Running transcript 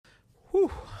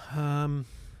Whew.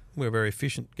 We're very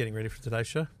efficient getting ready for today's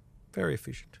show. Very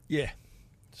efficient. Yeah.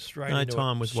 Straight No into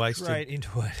time it. was wasted. Straight into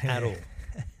it. At all.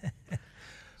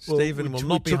 Stephen will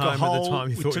not be home at the time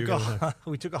you thought you were going to.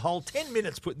 We took a whole 10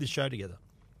 minutes putting this show together.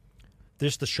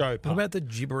 Just the show part. What about the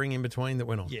gibbering in between that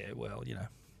went on? Yeah, well,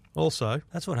 Also,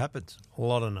 that's what happens. a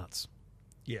lot of nuts.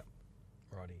 Yeah.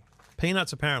 Righty.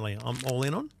 Peanuts, apparently, I'm all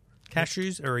in on.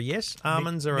 Cashews are a yes.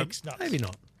 Almonds are a mixed nuts. maybe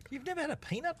not. You've never had a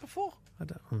peanut before? I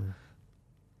don't.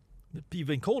 You've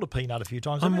been called a peanut a few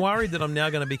times. I'm haven't you? worried that I'm now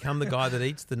going to become the guy that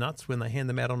eats the nuts when they hand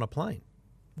them out on a plane.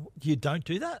 You don't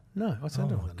do that? No, I don't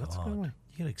do my the nuts. Go God. away.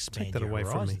 You got to expand Take that your away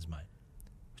from me. horizons, mate.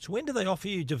 So when do they offer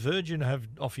you? Do Virgin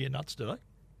offer you nuts? Do they?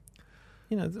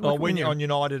 You know, When you're on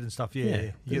United and stuff, yeah. Yeah,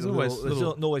 You there's get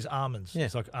always always almonds. Yeah.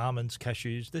 It's like almonds,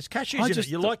 cashews. There's cashews in it.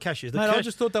 You like cashews. Mate, I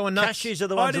just thought they were nuts. Cashews are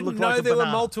the ones I that didn't look like know a there banana.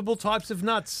 were multiple types of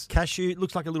nuts. Cashew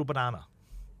looks like a little banana.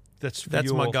 That's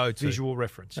That's my go-to. visual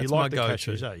reference. That's you like my the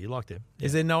go-to. cashews, You like them.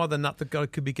 Is there no other nut that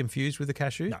could be confused with a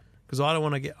cashew? No. Because I don't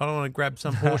want to grab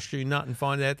some horseshoe nut and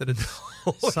find out that it's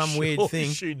some weird thing.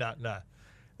 Horseshoe nut, no.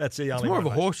 That's the only It's more one, of a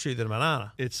mate. horseshoe than a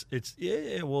banana. It's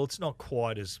well, it's not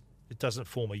quite as. It doesn't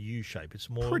form a U shape. It's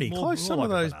more Pretty more, close. More Some like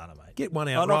of those. a banana, mate. Get one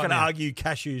out I'm not right going to now. argue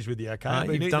cashews with you, okay? No, I've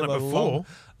been you've done eating it them before.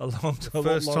 A long time.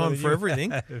 First time for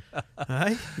everything.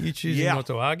 Hey, you choosing Yeah. not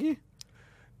to argue?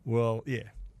 Well, yeah,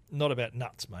 not about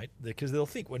nuts, mate, because they'll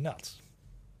think we're nuts.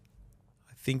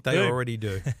 I think they already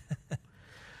do.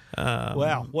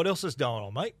 Wow, what else is going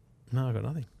on, mate? No, I've got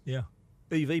nothing. Yeah,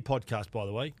 EV podcast, by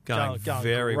the way, Going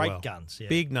very great well. guns, yeah.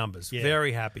 Big numbers. Yeah.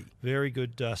 Very happy. Very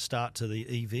good start to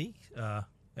the EV.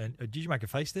 And did you make a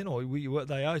face then, or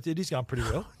it is going pretty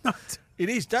well? It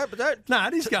is. Don't. No,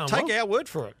 it is going Take well. our word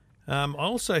for it. I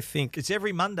also think It's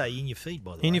every Monday in your feed,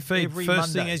 by the way. in your feed, Every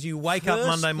first Monday. thing as you wake up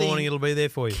First Monday morning, thing, it'll be there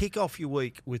for you. Kick off your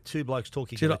week with two blokes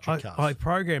talking Dude, electric cars. I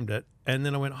programmed it, and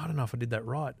then I went, I don't know if I did that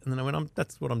right. And then I went,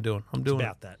 that's what I'm doing. I'm doing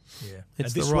about that. Yeah.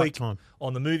 It's and this the right week, time.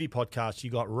 on the movie podcast, you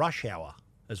got Rush Hour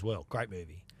as well. Great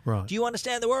movie. Right. Do you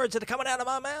understand the words that are coming out of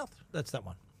my mouth? That's that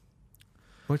one.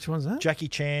 Which one's that? Jackie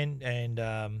Chan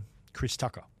and Chris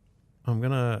Tucker,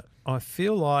 I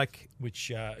feel like which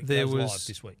there goes live was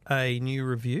this week. a new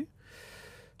review.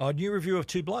 A new review of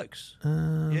Two Blokes.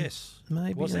 Yes.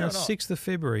 Maybe Was there or not? 6th of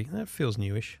February. That feels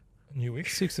newish.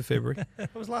 Newish. 6th of February.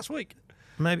 It was last week.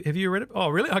 Maybe. Have you read it? Oh,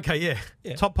 really? Okay, yeah.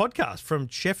 Yeah. Top podcast from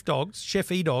Chef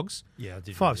E-Dogs. Yeah, I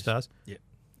did. 5 read this. stars. Yeah.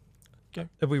 Go.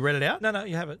 Have we read it out? No,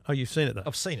 you haven't. Oh, you've seen it, though.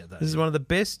 I've seen it, though. This is one of the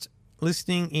best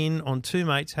listening in on two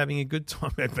mates having a good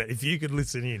time. But if you could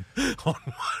listen in on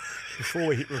one. Before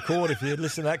we hit record, if you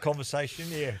listen to that conversation,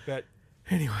 yeah. But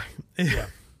Anyway. yeah,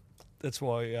 that's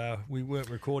why we weren't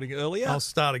recording earlier. I'll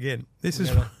start again. This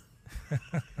is one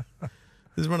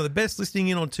of the best listening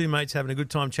in on two mates having a good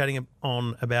time chatting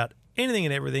on about anything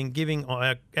and everything, giving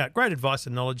our great advice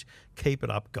and knowledge. Keep it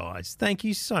up, guys. Thank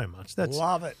you so much.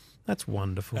 Love it. That's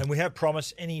wonderful. And we have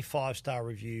promised any 5-star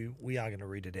review, we are going to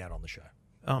read it out on the show.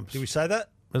 Did we say that?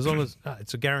 As long as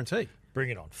it's a guarantee. Bring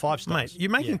it on. 5 stars. Mate,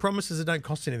 you're making Yeah. promises that don't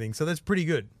cost anything, so that's pretty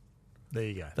good. There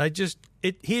you go.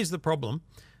 Here's the problem,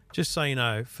 just so you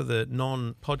know, for the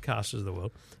non-podcasters of the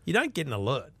world, you don't get an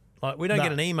alert. Like, we don't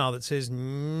get an email that says,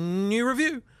 new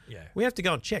review. Yeah. We have to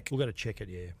go and check. We've got to check it,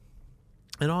 yeah.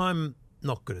 And I'm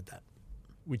not good at that.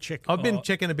 We check. I've been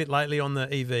checking a bit lately on the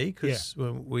EV because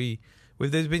Yeah.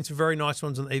 there's been some very nice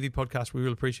ones on the EV podcast. We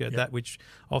really appreciate that, which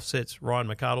offsets Ryan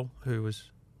McArdle, who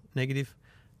was negative.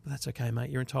 But that's okay, mate.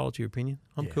 You're entitled to your opinion.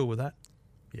 I'm cool with that.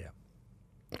 Yeah.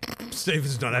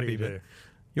 Stephen's not What do happy, you but do?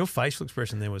 your facial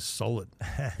expression there was solid.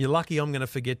 You're lucky I'm going to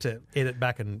forget to edit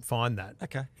back and find that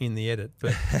in the edit,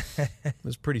 but it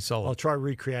was pretty solid. I'll try to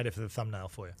recreate it for the thumbnail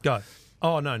for you. Go.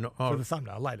 Oh, no. For the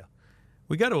thumbnail later.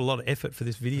 We go to a lot of effort for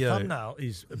this video. Thumbnail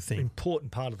is an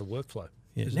important part of the workflow.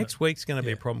 Yeah, next week's going to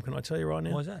be a problem. Can I tell you right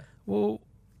now? Why is that? Well,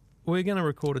 we're going to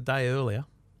record a day earlier.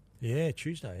 Yeah,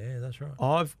 Tuesday. Yeah, that's right.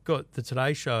 I've got the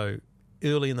Today Show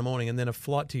early in the morning and then a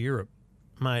flight to Europe.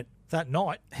 Mate, That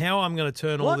night. how I'm going to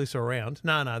turn all What? this around?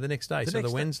 No, the next day, The so next the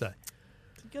day. Wednesday.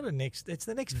 It's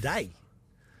the next day.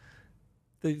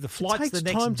 The flight's Takes the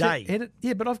next time day. to edit.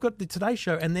 Yeah, but I've got the Today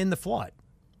Show and then the flight.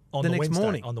 On the the next Wednesday,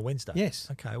 morning. On the Wednesday. Yes.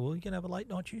 Okay, well, you can have a late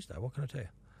night Tuesday. What can I tell you?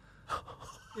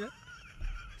 Yeah.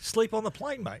 Sleep on the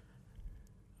plane, mate.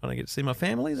 I don't get to see my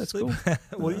family. That's cool.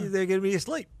 Well, they're going to be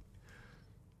asleep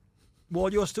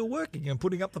while you're still working and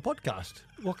putting up the podcast.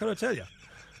 What can I tell you?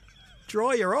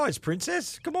 Dry your eyes,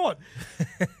 princess. Come on.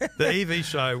 The EV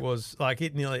show was like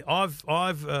it nearly. I've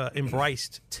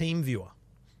embraced TeamViewer.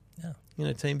 Yeah. You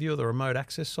know TeamViewer, the remote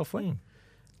access software.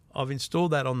 I've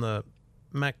installed that on the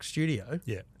Mac Studio.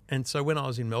 Yeah. And so when I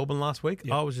was in Melbourne last week,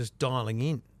 I was just dialing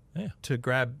in Yeah. to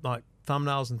grab like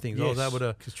thumbnails and things. I was able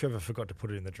to. Because Trevor forgot to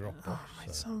put it in the Dropbox. Oh,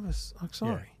 mate, some of us. I'm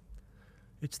sorry.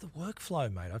 Yeah. It's the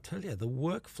workflow, mate. I tell you, the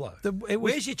workflow.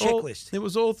 Where's your checklist? It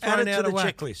was all thrown out of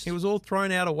whack. Checklist. It was all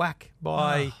thrown out of whack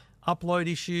by upload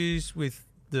issues with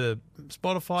the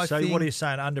Spotify so thing. What are you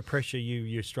saying? Under pressure,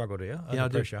 you struggle, do you? Under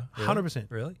pressure?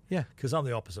 100%. Really? Yeah. Because I'm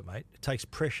the opposite, mate. It takes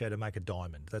pressure to make a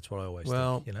diamond. That's what I always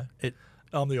think, you know?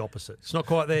 I'm the opposite. It's not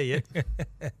quite there yet.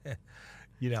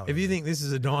 You know, if you think this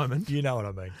is a diamond, you know what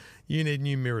I mean. You need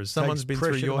new mirrors. Someone's been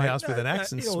through your house with an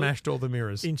axe and smashed all the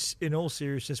mirrors. In all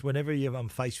seriousness, whenever I'm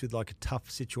faced with like a tough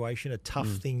situation, a tough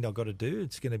thing I've got to do,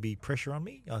 it's going to be pressure on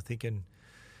me.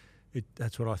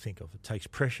 That's what I think of. It takes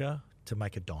pressure to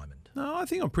make a diamond. No, I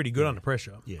think I'm pretty good under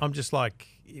pressure. Yeah. I'm just like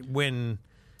when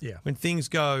things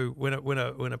go when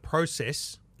a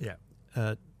process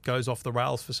goes off the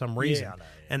rails for some reason, I know,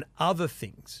 and other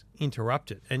things interrupt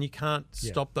it, and you can't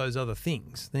stop those other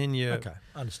things, then you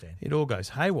understand. It all goes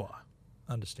haywire.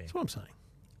 Understand. That's what I'm saying.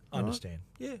 Understand.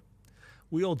 Right? Yeah.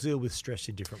 We all deal with stress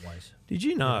in different ways. Did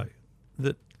you know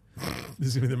that this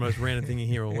is going to be the most random thing you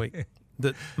hear all week?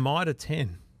 That Mitre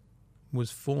 10 was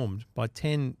formed by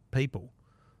 10 people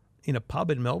in a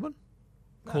pub in Melbourne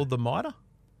called the Mitre.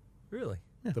 Really?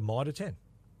 Yeah. The Mitre 10.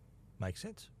 Makes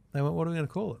sense. They went, what are we going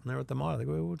to call it? And they're at the Mitre. They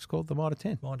go, well, it's called the Mitre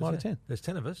 10. Mitre 10. There's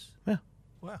 10 of us. Yeah.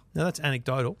 Wow. Now, that's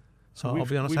anecdotal. So I'll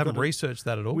be honest, I haven't researched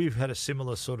that at all. We've had a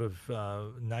similar sort of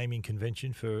naming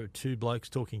convention for two blokes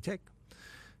talking tech.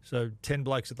 So 10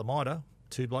 blokes at the Mitre,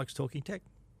 2 blokes talking tech.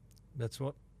 That's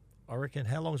what I reckon.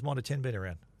 How long has Mitre 10 been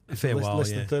around? A fair while,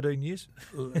 less than 13 years?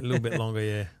 A little bit longer,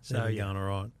 yeah. So we're going all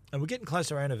right. And we're getting close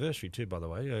to our anniversary too, by the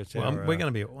way. It's we're going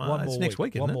to be it's next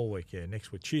week, isn't it? One more week, yeah.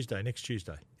 Next week, next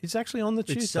Tuesday. It's actually on the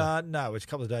Tuesday. No, it's a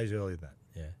couple of days earlier than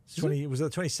that. Yeah, was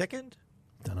it the 22nd?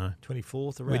 Don't know.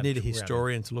 24th. We need a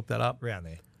historian to look that up. Around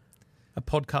there. A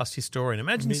podcast historian.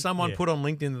 Imagine someone put on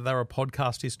LinkedIn that they're a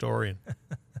podcast historian.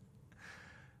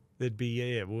 There'd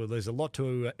be well, there's a lot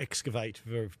to excavate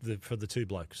for the two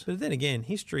blokes. But then again,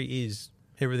 history is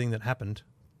everything that happened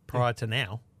prior to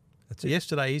now. So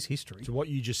yesterday is history. So what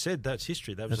you just said, that's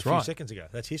history. That was a few seconds ago.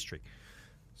 That's history.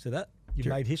 So you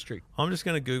made history. I'm just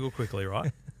going to Google quickly,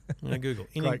 right? I'm going to Google.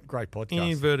 Great podcast. In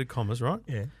inverted commas, right?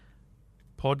 Yeah.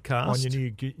 Podcast.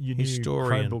 On your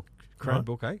historian. New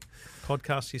Chromebook, eh?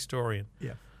 Podcast historian.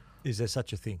 Yeah. Is there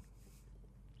such a thing?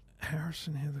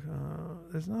 Harrison,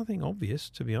 there's nothing obvious,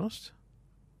 to be honest.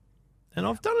 And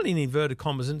I've done it in inverted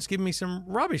commas, and it's given me some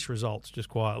rubbish results just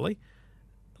quietly.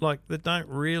 Like, that don't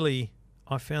really...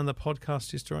 I found the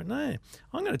podcast historian. No,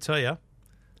 I'm going to tell you.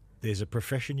 There's a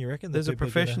profession, you reckon? There's a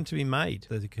profession to be made.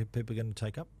 That people are going to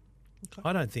take up? Okay.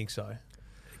 I don't think so.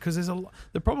 Because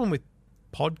the problem with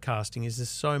podcasting is there's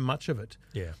so much of it.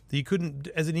 Yeah. That you couldn't,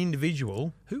 as an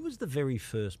individual... Who was the very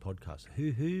first podcaster?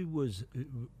 Who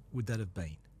would that have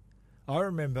been? I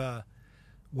remember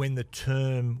when the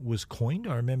term was coined.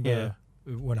 I remember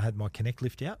when I had my Connect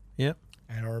lift out. Yeah.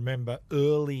 And I remember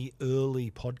early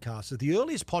podcasters. The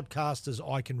earliest podcasters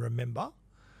I can remember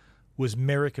was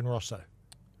Merrick and Rosso.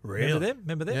 Really?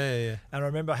 Remember them? Yeah. And I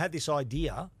remember I had this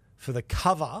idea for the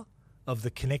cover of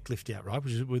the Connect lift out, right?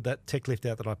 Which is with that tech lift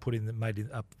out that I put in that made it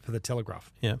up for the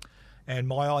Telegraph. Yeah. And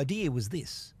my idea was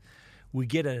this. We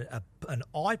get an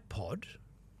iPod.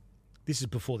 This is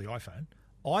before the iPhone.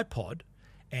 iPod.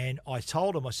 And I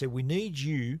told him, I said, we need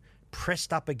you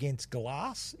pressed up against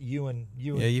glass, you and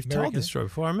you've told this story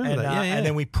before. I remember that. And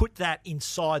then we put that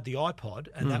inside the iPod,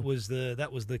 and that was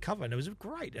the cover, and it was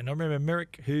great. And I remember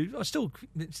Merrick, who I still,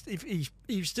 we take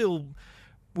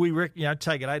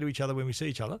it A to each other when we see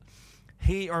each other.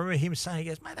 I remember him saying, he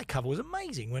goes, mate, that cover was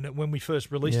amazing when we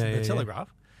first released it in the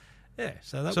Telegraph. Yeah,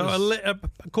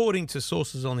 according to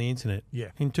sources on the internet,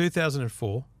 in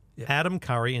 2004, Adam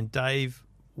Curry and Dave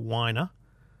Weiner,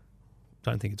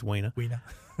 don't think it's Weiner,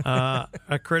 are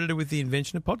credited with the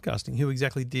invention of podcasting. Who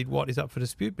exactly did what is up for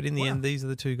dispute, but in the end, these are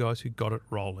the two guys who got it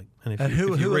rolling. And if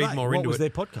you read more into it, what was their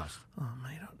podcast? Oh,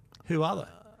 mate, who are they?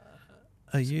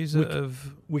 A user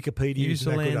of Wikipedia,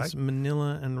 Userland's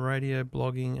Manila and radio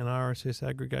blogging and RSS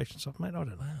aggregation software. Mate, I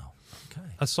don't know. Wow. Okay.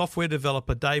 A software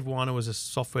developer. Dave Weiner was a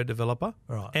software developer,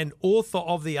 right, and author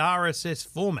of the RSS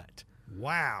format.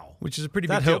 Wow. Which is a pretty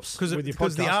big help because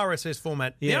the RSS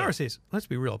format, the RSS, let's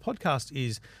be real, a podcast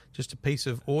is just a piece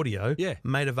of audio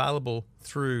made available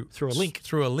through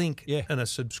a link and a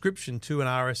subscription to an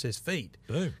RSS feed.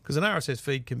 Boom. Because an RSS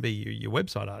feed can be your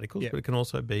website articles, but it can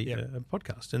also be a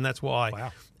podcast. And that's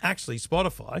why actually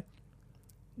Spotify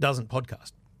doesn't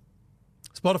podcast.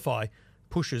 Spotify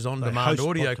pushes on-demand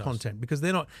audio content because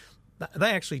they're not...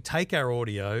 They actually take our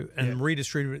audio and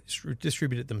redistribute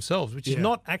it themselves, which is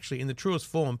not actually, in the truest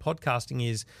form, podcasting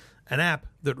is an app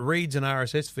that reads an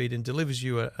RSS feed and delivers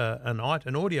you an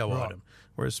audio item,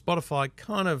 whereas Spotify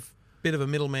kind of bit of a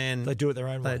middleman. They do it their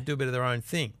own way. They do a bit of their own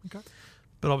thing. Okay.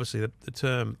 But obviously the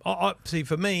term... see,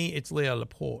 for me, it's Leo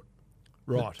Laporte,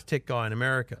 Right. the tech guy in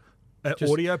America.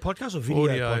 Audio podcast or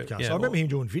video podcast? I remember him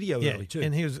doing video early too.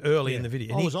 And he was early in the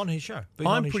video. I was on his show.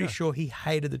 I'm pretty sure he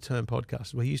hated the term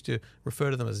podcast. He used to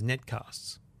refer to them as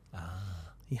netcasts.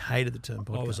 He hated the term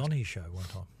podcast. I was on his show one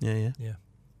time. Yeah.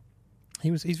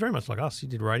 He's very much like us. He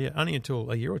did radio only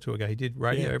until a year or two ago. He did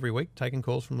radio every week, taking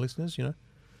calls from listeners. I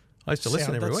used to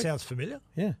listen every week. That sounds familiar.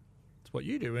 Yeah, it's what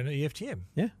you do in EFTM.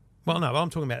 Yeah. Well, no, I'm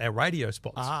talking about our radio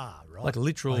spots. Right. Like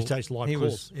literal. He takes live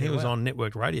calls. He was on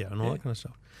networked radio and all that kind of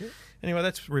stuff. Yeah. Anyway,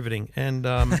 that's riveting, and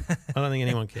I don't think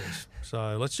anyone cares.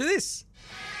 So let's do this.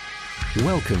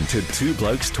 Welcome to Two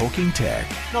Blokes Talking Tech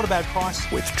Not a bad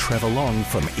price. with Trevor Long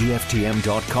from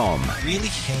EFTM.com Really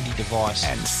handy device.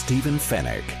 and Stephen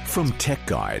Fennick from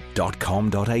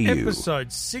TechGuide.com.au.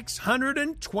 Episode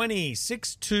 620.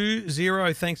 Thanks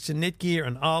to Netgear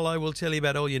and Arlo. We'll tell you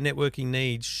about all your networking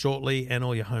needs shortly and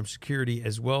all your home security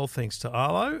as well, thanks to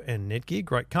Arlo and Netgear.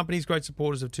 Great companies, great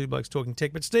supporters of Two Blokes Talking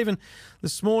Tech. But, Stephen,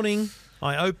 this morning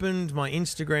I opened my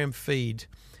Instagram feed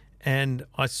and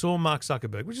I saw Mark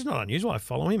Zuckerberg, which is not unusual. I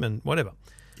follow him and whatever.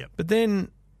 Yep. But then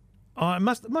I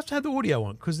must have the audio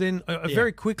on, because then I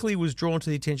very quickly was drawn to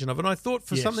the attention of it. And I thought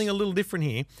for something a little different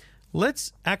here,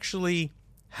 let's actually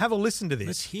have a listen to this.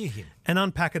 Let's hear him. And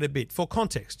unpack it a bit. For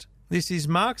context, this is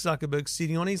Mark Zuckerberg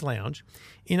sitting on his lounge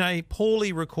in a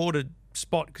poorly recorded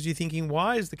spot, because you're thinking,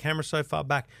 why is the camera so far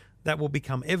back? That will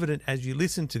become evident as you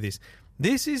listen to this.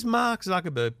 This is Mark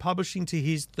Zuckerberg publishing to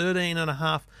his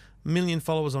 13.5 million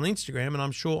followers on Instagram, and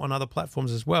I'm sure on other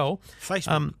platforms as well.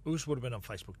 Facebook. This would have been on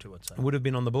Facebook too, I'd say. It would have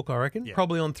been on the book, I reckon. Yeah.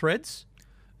 Probably on Threads.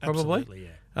 Probably. Absolutely,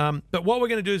 yeah. But what we're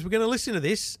going to do is we're going to listen to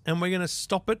this, and we're going to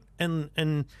stop it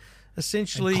and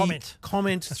essentially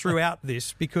comment throughout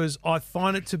this, because I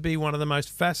find it to be one of the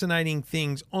most fascinating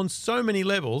things on so many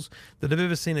levels that I've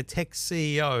ever seen a tech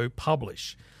CEO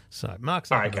publish. So, Mark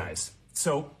Zuckerberg. All right, guys.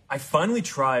 So I finally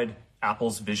tried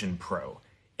Apple's Vision Pro.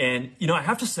 And, I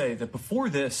have to say that before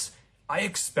this, I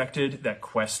expected that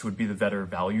Quest would be the better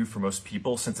value for most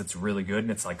people, since it's really good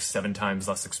and it's like 7 times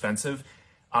less expensive.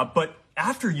 But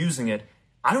after using it,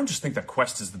 I don't just think that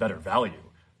Quest is the better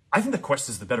value. I think that Quest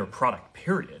is the better product,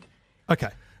 period. Okay.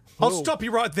 I'll stop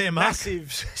you right there, Mark.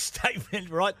 Massive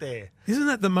statement right there. Isn't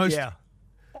that the most... Yeah.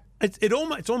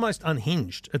 It's almost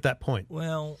unhinged at that point.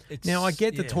 Well, it's... Now, I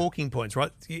get the talking points,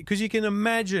 right? Because you can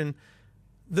imagine...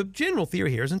 The general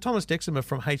theory here is, and Thomas Dexter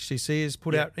from HTC has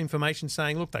put out information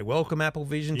saying, look, they welcome Apple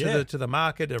Vision to the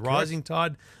market, a rising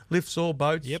tide lifts all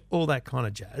boats, all that kind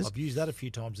of jazz. I've used that a few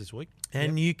times this week.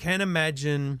 And you can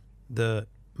imagine the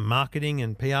marketing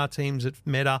and PR teams at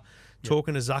Meta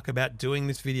talking to Zuck about doing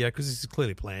this video, because this is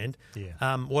clearly planned.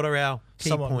 Yeah. What are our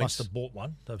key Someone points? must have bought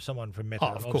one. Someone from Meta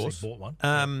of obviously course. bought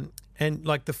one. And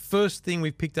like the first thing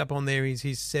we've picked up on there is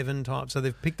his 7 times. So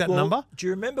they've picked that number. Do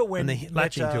you remember when and they're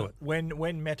latching to it.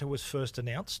 When Meta was first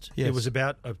announced? Yes. It was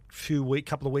about a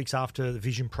couple of weeks after the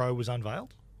Vision Pro was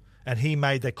unveiled, and he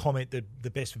made that comment that the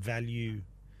best value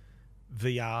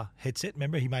VR headset.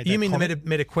 Remember, he made that You mean comment? the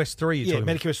Meta Quest 3? Yeah,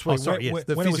 Meta Quest 3. Oh, sorry, yes,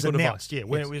 the when it was physical announced, device.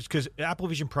 when it was, because Apple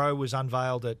Vision Pro was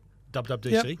unveiled at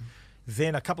WWDC. Yep.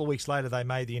 Then a couple of weeks later, they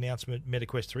made the announcement Meta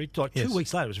Quest 3. Like 2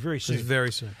 weeks later, it was very soon. It was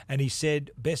very soon. And he said,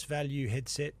 best value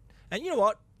headset. And you know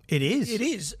what? It is. It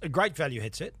is a great value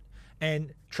headset.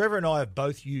 And Trevor and I have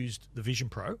both used the Vision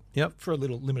Pro for a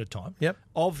little limited time. Yep.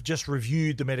 I've just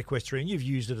reviewed the Meta Quest 3, and you've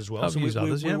used it as well. I've used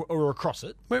others, we're across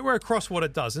it. We're across what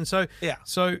it does. And so, Yeah.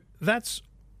 so that's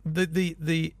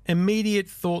the immediate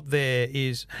thought there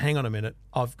is, hang on a minute,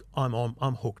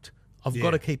 I'm hooked. I've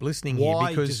got to keep listening Why here,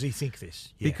 because does he think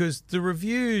this? Yeah. because the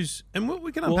reviews, and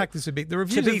we can unpack this a bit. The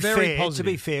reviews are very positive.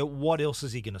 To be fair, what else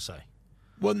is he going to say?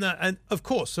 Well, no, and of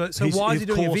course. So why is he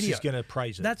doing a video? He's going to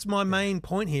praise it. That's my main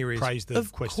point here. Is Praise the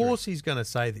of Quest course he's going to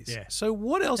say this. Yeah. So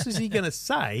what else is he going to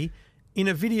say in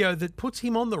a video that puts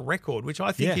him on the record, which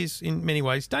I think is in many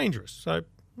ways dangerous? So.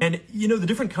 And, the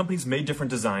different companies made different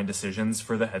design decisions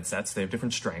for the headsets. They have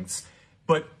different strengths.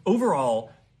 But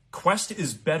overall, Quest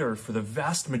is better for the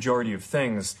vast majority of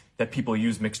things that people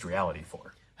use mixed reality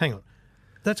for. Hang on.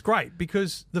 That's great,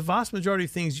 because the vast majority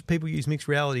of things people use mixed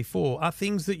reality for are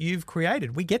things that you've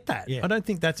created. We get that. Yeah. I don't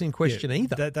think that's in question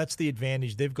either. That's the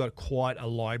advantage. They've got quite a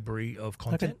library of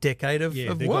content. Like a decade of they've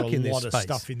work got in this a lot space. of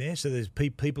stuff in there. So there's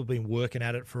people have been working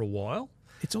at it for a while.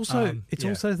 It's also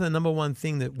also the number one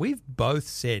thing that we've both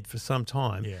said for some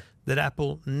time that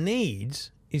Apple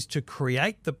needs is to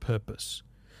create the purpose.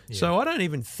 Yeah. So I don't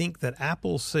even think that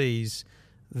Apple sees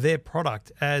their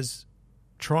product as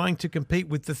trying to compete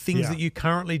with the things that you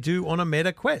currently do on a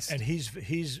Meta Quest. And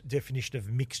his definition of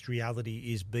mixed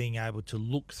reality is being able to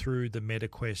look through the Meta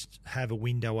Quest, have a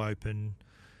window open.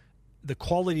 The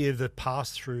quality of the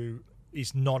pass-through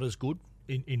is not as good,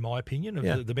 in my opinion,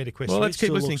 of the Meta Quest. Well, let's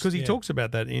keep listening because he talks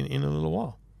about that in a little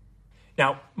while.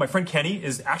 Now, my friend Kenny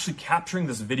is actually capturing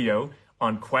this video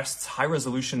on Quest's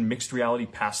high-resolution mixed reality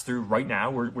pass-through right now.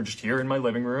 We're just here in my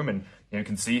living room, and you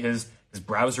can see his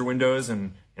browser windows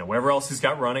and whatever else he's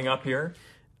got running up here.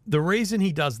 The reason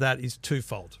he does that is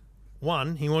twofold.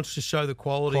 One, he wants to show the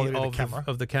quality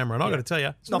of the camera. And I've got to tell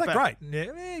you, it's not that great.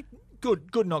 Yeah,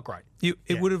 good, not great.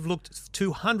 It would have looked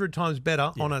 200 times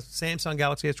better on a Samsung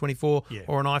Galaxy S24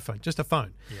 or an iPhone, just a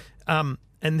phone. Yeah.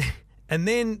 And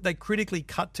then they critically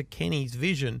cut to Kenny's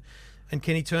vision, and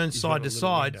Kenny turns side to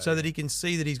side so that he can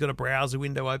see that he's got a browser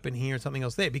window open here and something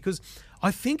else there. Because I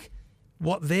think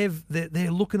what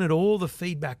they're looking at all the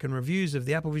feedback and reviews of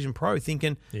the Apple Vision Pro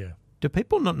thinking, do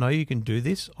people not know you can do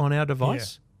this on our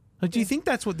device? Yeah. Do you think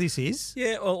that's what this is?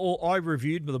 Yeah, well, I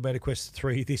reviewed the Meta Quest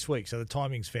 3 this week, so the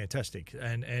timing's fantastic.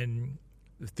 And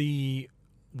the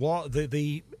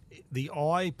eyepieces,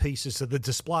 so the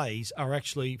displays are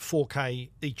actually 4K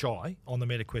each eye on the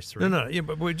Meta Quest 3. No,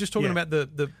 but we're just talking about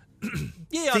the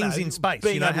things in space,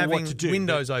 being having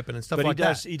windows open and stuff like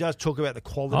that. He does talk about the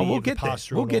quality of the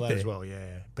pass-through and all that as well,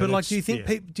 But do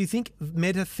you think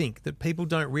Meta think that people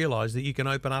don't realise that you can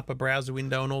open up a browser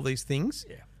window and all these things?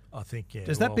 Yeah, I think,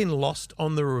 Has that been lost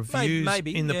on the reviews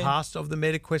in the past of the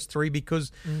Meta Quest 3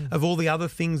 because of all the other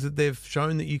things that they've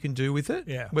shown that you can do with it,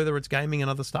 whether it's gaming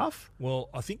and other stuff? Well,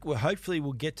 I think hopefully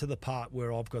we'll get to the part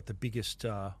where I've got the biggest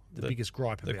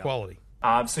gripe about the quality.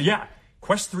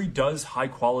 Quest 3 does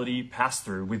high-quality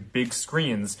pass-through with big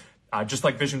screens, just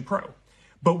like Vision Pro.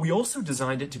 But we also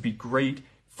designed it to be great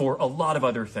for a lot of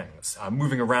other things.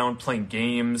 Moving around, playing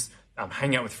games,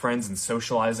 hanging out with friends and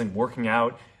socializing, working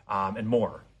out, and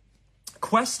more.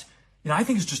 Quest, I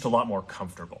think is just a lot more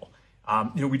comfortable.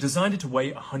 We designed it to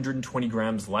weigh 120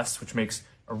 grams less, which makes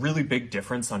a really big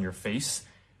difference on your face.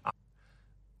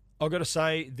 I've got to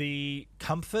say, the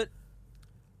comfort...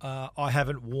 I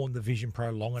haven't worn the Vision Pro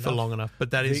long enough.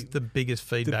 But that is the biggest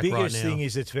feedback right now. The biggest thing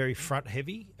is it's very front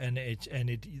heavy, and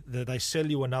they sell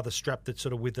you another strap that's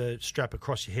sort of with a strap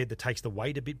across your head that takes the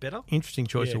weight a bit better. Interesting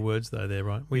choice of words though there,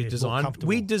 right? We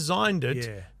designed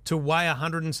it to weigh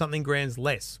 100 and something grams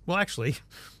less. Well, actually,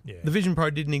 the Vision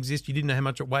Pro didn't exist. You didn't know how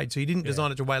much it weighed, so you didn't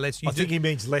design it to weigh less. I think he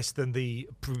means less than the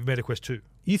Meta Quest 2.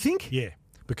 You think? Yeah,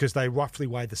 because they roughly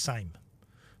weigh the same.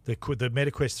 The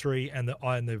Meta Quest 3 and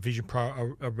the Vision Pro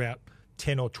are about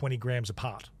 10 or 20 grams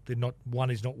apart. They're not. One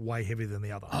is not way heavier than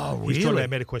the other. Oh, really? He's talking about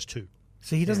Meta Quest 2.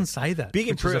 See, he doesn't say that. Big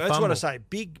improvement. That's what I say.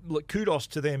 Kudos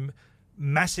to them.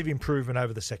 Massive improvement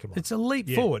over the second one. It's a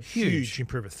leap forward. Huge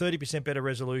improvement. 30% better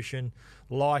resolution,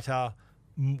 lighter,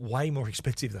 way more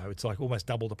expensive though. It's like almost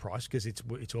double the price because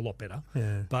it's a lot better.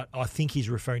 Yeah. But I think he's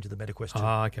referring to the Meta Quest 2.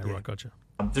 Okay, right, gotcha.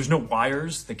 There's no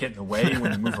wires that get in the way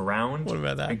when you move around. What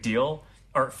about that? Big deal.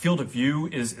 Our field of view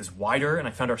is wider, and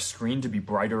I found our screen to be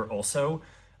brighter also.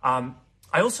 I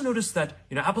also noticed that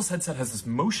Apple's headset has this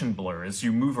motion blur as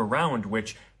you move around,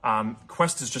 which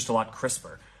Quest is just a lot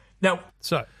crisper. Now,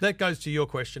 so that goes to your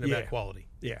question about quality.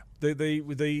 Yeah, the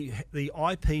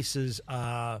eyepieces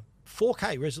are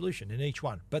 4K resolution in each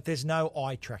one, but there's no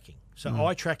eye tracking. So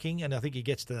eye tracking, and I think he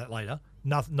gets to that later,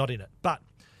 not in it. But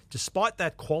despite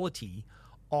that quality,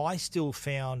 I still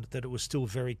found that it was still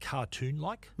very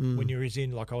cartoon-like when you was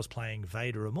in, like I was playing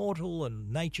Vader Immortal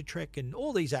and Nature Trek and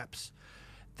all these apps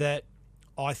that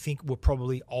I think were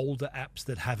probably older apps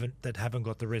that haven't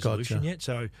got the resolution yet.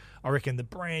 So I reckon the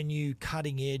brand new,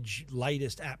 cutting-edge,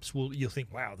 latest apps you'll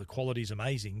think, wow, the quality's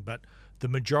amazing, but the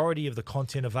majority of the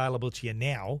content available to you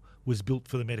now was built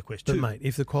for the Meta Quest 2. But mate,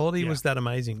 if the quality was that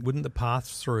amazing, wouldn't the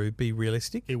pass-through be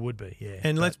realistic? It would be, yeah.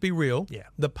 And let's be real,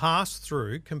 the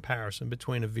pass-through comparison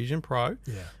between a Vision Pro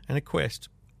and a Quest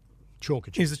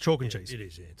is a chalk and cheese. It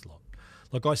is, it's a lot.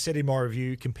 Like I said in my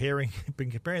review, comparing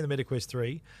the Meta Quest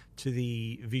 3 to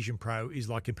the Vision Pro is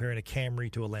like comparing a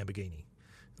Camry to a Lamborghini.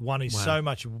 One is so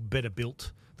much better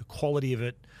built, the quality of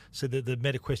it, so that the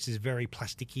Meta Quest is very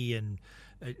plasticky and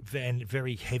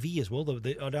very heavy as well.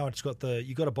 I know it's got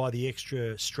you got to buy the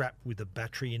extra strap with the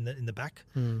battery in the back.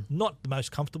 Not the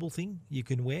most comfortable thing you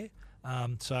can wear.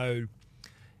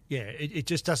 It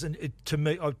just doesn't.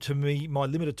 To me, my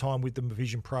limited time with the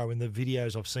Vision Pro and the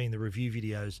videos I've seen, the review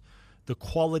videos, the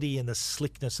quality and the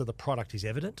slickness of the product is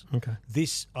evident. Okay.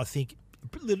 This, I think,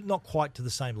 not quite to the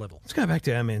same level. Let's go back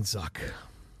to our man Zuck.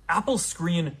 Apple's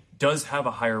screen does have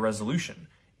a higher resolution,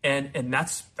 and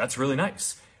that's really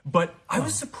nice. But I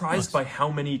was surprised by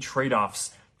how many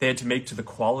trade-offs they had to make to the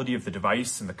quality of the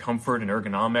device and the comfort and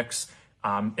ergonomics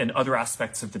and other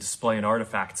aspects of the display and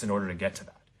artifacts in order to get to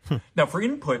that. Now, for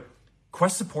input,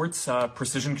 Quest supports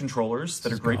precision controllers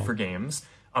that are great for games.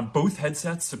 Both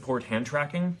headsets support hand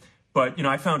tracking, but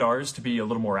I found ours to be a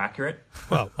little more accurate.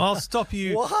 Well, I'll stop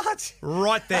you What?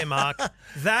 right there, Mark.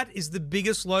 That is the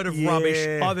biggest load of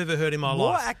rubbish I've ever heard in my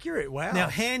More life. accurate, wow. Now,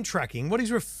 hand tracking, what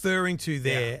he's referring to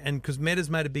there, and because Meta's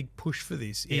made a big push for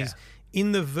this, is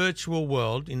in the virtual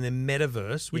world, in the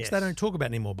metaverse, which they don't talk about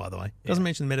anymore, by the way. Doesn't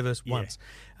mention the metaverse once.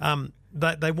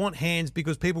 They want hands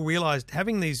because people realised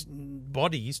having these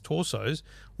bodies, torsos,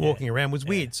 walking around was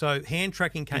weird. So hand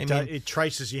tracking came in. It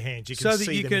traces your hands. You can so see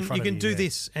that you them in can front you of can do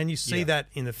this and you see that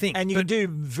in the thing. And you can do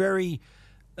very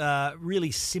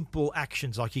really simple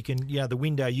actions, like you can, the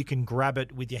window, you can grab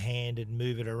it with your hand and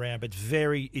move it around, but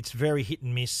it's very hit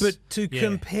and miss. But to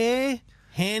compare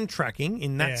hand tracking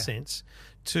in that sense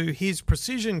to his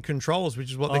precision controllers,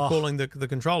 which is what they're calling the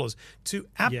controllers, to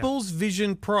Apple's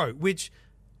Vision Pro, which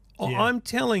I'm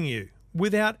telling you,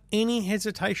 without any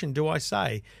hesitation, do I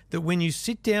say that when you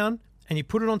sit down and you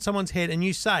put it on someone's head and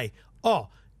you say,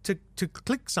 to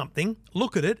click something,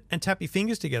 look at it and tap your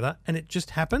fingers together and it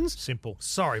just happens. Simple.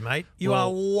 Sorry, mate. You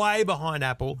are way behind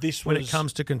Apple when it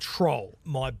comes to control.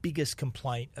 My biggest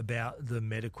complaint about the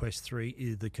Meta Quest 3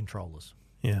 is the controllers.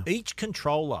 Yeah. Each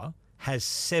controller has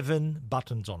 7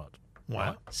 buttons on it. Wow.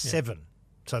 Right? 7.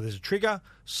 So there's a trigger,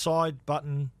 side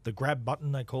button, the grab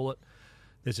button they call it.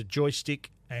 There's a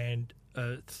joystick and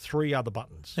 3 other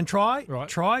buttons. And try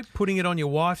putting it on your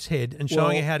wife's head and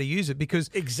showing her how to use it, because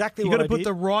exactly you what got to I put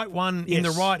the right one in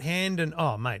the right hand. And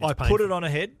mate, it's I painful. put it on her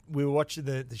head. We were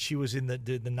watching she was in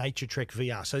the Nature Trek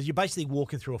VR. So you're basically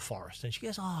walking through a forest, and she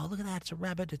goes, "Oh, look at that! It's a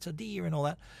rabbit, it's a deer, and all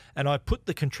that." And I put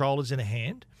the controllers in her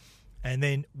hand, and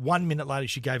then 1 minute later,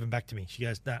 she gave them back to me. She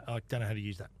goes, "No, I don't know how to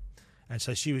use that." And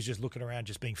so she was just looking around,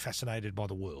 just being fascinated by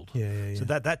the world. Yeah. So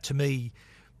that to me,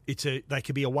 they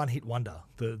could be a one-hit wonder.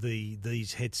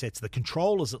 These headsets, the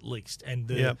controllers at least, and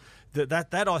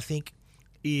that I think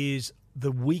is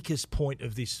the weakest point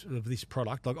of this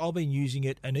product. Like, I've been using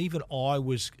it, and even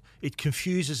it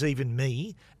confuses even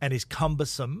me and is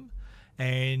cumbersome,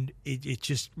 and it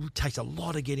just takes a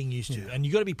lot of getting used to. And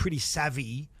you've got to be pretty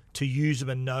savvy to use them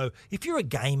and know if you're a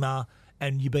gamer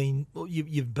and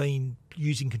you've been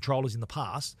using controllers in the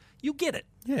past, you'll get it.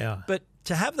 Yeah. But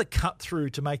to have the cut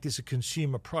through to make this a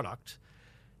consumer product,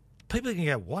 people can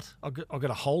go, "What? I've got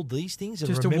to hold these things and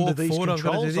just remember to walk these forward,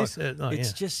 controls." I've got to do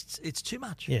this. It's too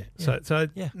much. Yeah. So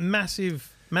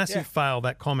massive fail,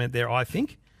 that comment there, I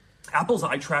think. Apple's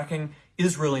eye tracking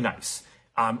is really nice.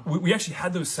 We actually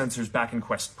had those sensors back in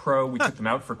Quest Pro. We took them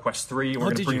out for Quest 3, and we're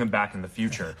going to bring them back in the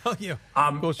future. Yeah.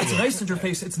 It's a nice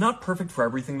interface. It's not perfect for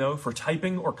everything, though. For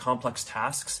typing or complex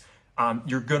tasks,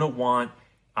 you're going to want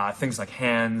things like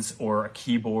hands or a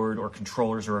keyboard or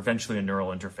controllers or eventually a neural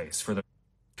interface for the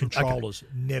controllers.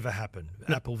 Never happen.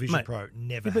 Apple Vision Pro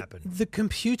never happen. The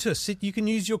computer, you can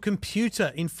use your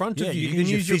computer in front of you. You can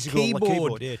use your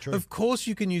keyboard. Yeah, true. Of course,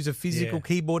 you can use a physical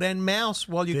keyboard and mouse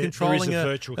while you're controlling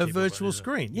a virtual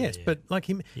screen. Yes, but like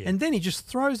him, and then he just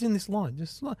throws in this line,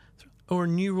 or a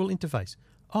neural interface.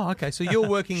 Oh, okay. So you're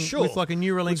working with like a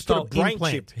Neuralink style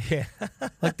implant. Chip. Yeah.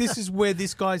 Like, this is where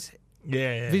this guy's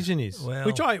vision is,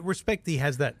 which I respect. He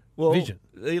has that vision.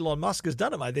 Elon Musk has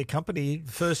done it, mate. Their company,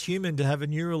 first human to have a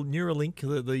Neuralink,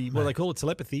 what they call it,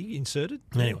 telepathy inserted.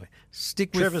 Anyway,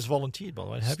 Trevor's volunteered, by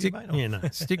the way. Have you,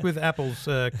 mate? Stick with Apple's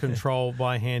control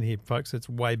by hand here, folks. It's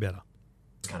way better.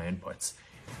 Kind of inputs.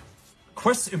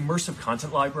 Quest's immersive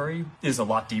content library is a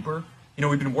lot deeper.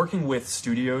 We've been working with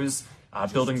studios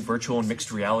building virtual and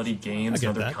mixed reality games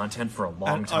and other content for a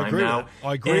long time now.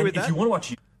 I agree with that. If you want to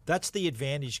watch, that's the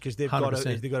advantage, because they've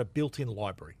got a built-in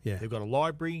library. Yeah. They've got a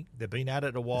library. They've been at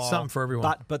it a while. It's something for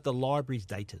everyone. But the library's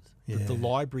dated. Yeah. The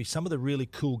library, some of the really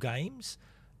cool games,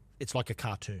 it's like a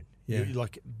cartoon. Yeah.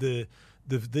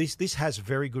 This has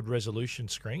very good resolution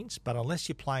screens, but unless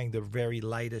you're playing the very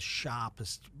latest,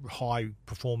 sharpest,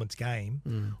 high-performance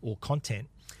game or content,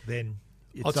 then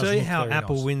I'll tell you how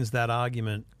Apple wins that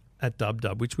argument at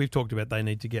DubDub, which we've talked about. They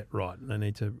need to get right. They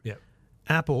need to. Yeah.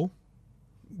 Apple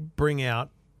bring out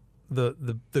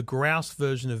the grouse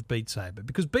version of Beat Saber,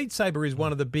 because Beat Saber is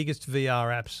one of the biggest VR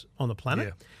apps on the planet.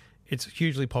 Yeah. It's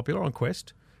hugely popular on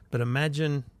Quest, but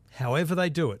imagine however they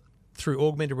do it through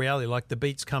augmented reality, like the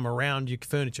beats come around your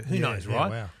furniture. Who knows, right?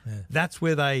 Wow. Yeah. That's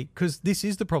where because this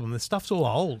is the problem. The stuff's all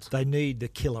old. They need the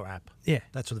killer app. Yeah.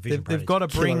 That's what the Vision They've got to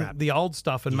bring the old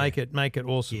stuff and make it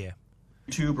awesome. Yeah.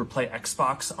 YouTube or play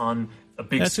Xbox on a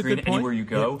big screen anywhere you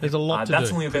go. Yeah, there's a lot to do.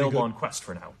 That's only available on Quest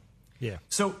for now. Yeah.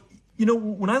 So,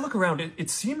 when I look around, it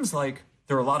seems like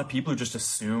there are a lot of people who just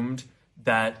assumed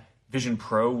that Vision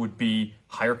Pro would be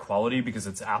higher quality because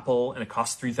it's Apple and it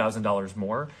costs $3,000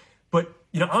 more. But,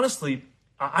 honestly,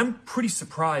 I'm pretty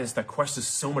surprised that Quest is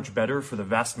so much better for the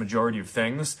vast majority of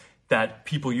things that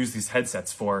people use these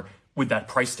headsets for with that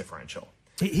price differential.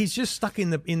 He's just stuck in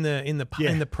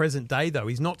the present day, though.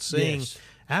 He's not seeing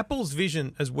Apple's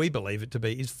vision, as we believe it to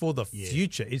be, is for the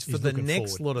future. Is for the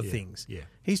next lot of things. Yeah.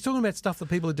 He's talking about stuff that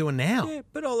people are doing now. Yeah,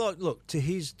 but look, to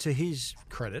his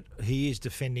credit, he is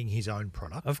defending his own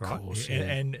product, of course. Yeah.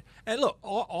 And look,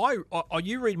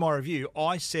 you read my review.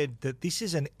 I said that this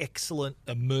is an excellent,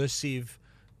 immersive,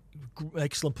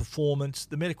 excellent performance.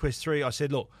 The MetaQuest 3, I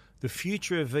said, look, the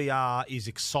future of VR is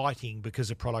exciting because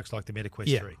of products like the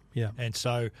MetaQuest 3. Yeah. And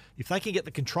so if they can get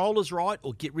the controllers right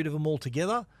or get rid of them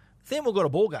altogether, then we've got a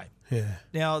ball game. Yeah.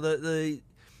 Now, the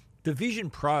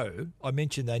Vision Pro, I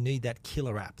mentioned they need that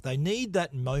killer app. They need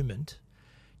that moment.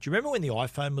 Do you remember when the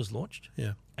iPhone was launched?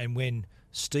 Yeah. And when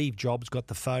Steve Jobs got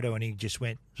the photo and he just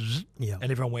went, and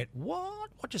everyone went, what?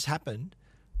 What just happened?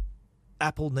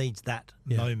 Apple needs that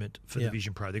moment for the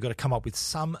Vision Pro. They've got to come up with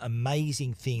some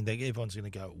amazing thing that everyone's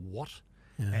going to go, what?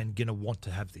 Yeah. And going to want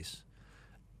to have this.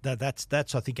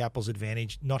 That's I think, Apple's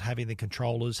advantage, not having the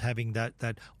controllers, having that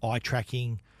eye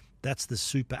tracking. That's the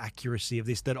super accuracy of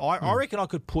this. That I reckon I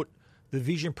could put the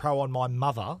Vision Pro on my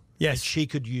mother and she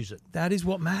could use it. That is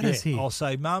what matters here. I'll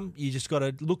say, Mum, you just got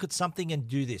to look at something and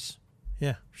do this.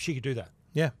 Yeah. She could do that.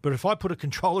 Yeah. But if I put a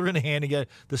controller in her hand and go,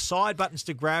 the side button's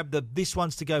to grab, this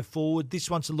one's to go forward, this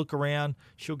one's to look around,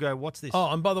 she'll go, what's this? Oh,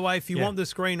 and by the way, if you want the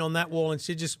screen on that wall,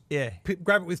 instead just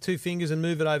grab it with two fingers and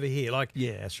move it over here.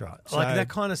 That's right. So, that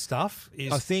kind of stuff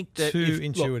is too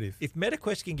intuitive. If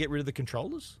MetaQuest can get rid of the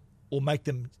controllers or make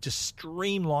them just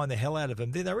streamline the hell out of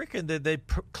them, then I reckon they're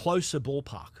closer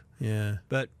ballpark. Yeah.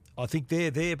 But I think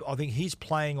I think he's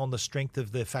playing on the strength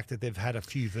of the fact that they've had a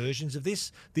few versions of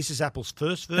this. This is Apple's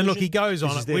first version. And look, he goes on.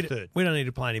 Third. We don't need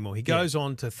to play anymore. He goes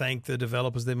on to thank the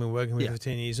developers they've been working with for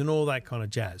 10 years and all that kind of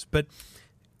jazz. But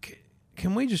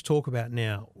can we just talk about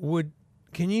now?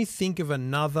 Can you think of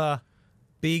another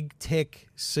big tech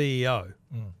CEO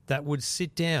that would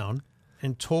sit down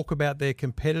and talk about their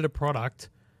competitor product?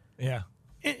 Yeah.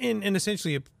 And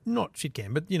essentially, not shit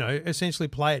can, but essentially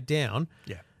play it down.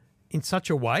 Yeah. In such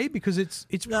a way, because it's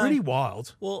pretty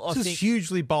wild. Well, I think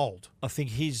hugely bold. I think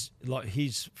he's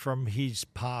from his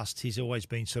past. He's always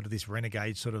been sort of this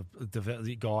renegade sort of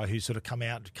the guy who's sort of come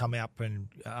up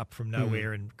from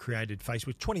nowhere and created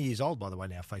Facebook. 20 years old, by the way,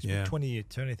 now. Facebook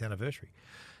 20th anniversary.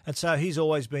 And so he's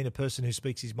always been a person who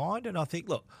speaks his mind. And I think,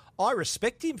 look, I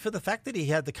respect him for the fact that he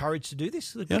had the courage to do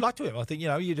this. Good luck to him. I think,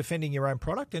 you're defending your own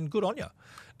product and good on you.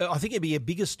 I think it'd be a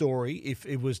bigger story if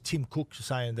it was Tim Cook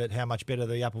saying that how much better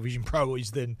the Apple Vision Pro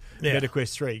is than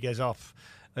MetaQuest 3. He goes off.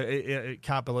 I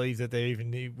can't believe that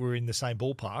they were in the same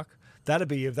ballpark. That'd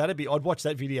be. I'd watch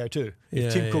that video too.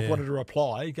 If Tim Cook wanted to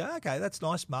reply, he'd go, okay, that's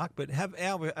nice, Mark, but have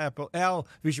our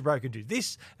Vision Pro can do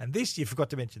this and this. You forgot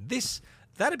to mention this.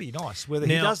 That'd be nice. Whether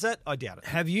he does that, I doubt it.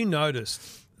 Have you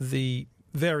noticed the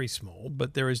very small,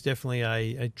 but there is definitely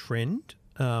a trend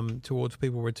towards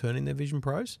people returning their Vision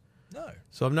Pros? No.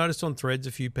 So I've noticed on Threads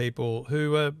a few people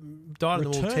who are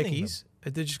dyed-in-the-wool techies.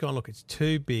 They're just going, look, it's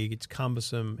too big, it's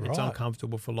cumbersome, it's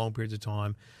uncomfortable for long periods of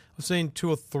time. I've seen 2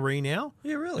 or 3 now.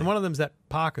 Yeah, really? And one of them's that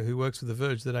Parker who works with The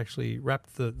Verge that actually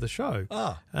wrapped the show.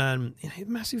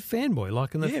 Massive fanboy,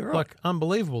 like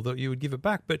unbelievable that you would give it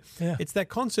back. But it's that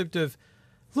concept of,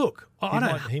 look,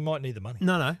 he might need the money.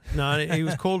 No, he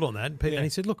was called on that. And he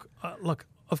said, look,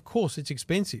 of course it's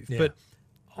expensive, but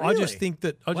Really? I just think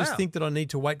that I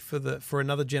need to wait for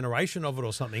another generation of it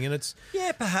or something, and it's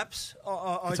perhaps.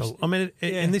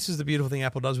 And this is the beautiful thing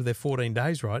Apple does with their 14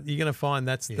 days, right? You're going to find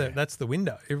that's the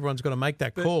window. Everyone's got to make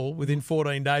that call within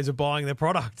 14 days of buying their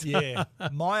product.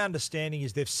 My understanding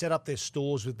is they've set up their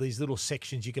stores with these little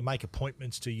sections. You can make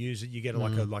appointments to use it. You get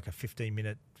like a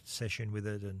 15-minute session with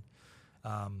it, and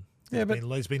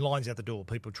there's been lines out the door.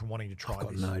 People wanting to try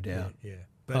this. No doubt.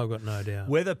 But I've got no doubt.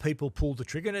 Whether people pull the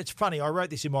trigger, and it's funny, I wrote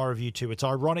this in my review too. It's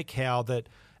ironic how that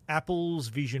Apple's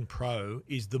Vision Pro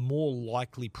is the more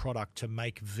likely product to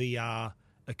make VR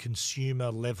a consumer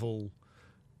level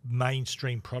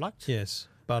mainstream product. Yes,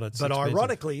 but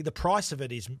ironically, the price of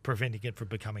it is preventing it from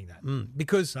becoming that.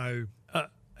 Because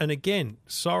and again,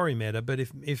 sorry Meta, but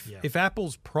if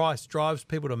Apple's price drives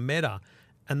people to Meta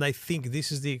and they think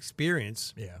this is the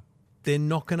experience, they're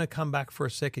not going to come back for a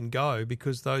second go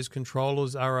because those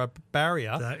controllers are a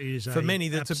barrier for many.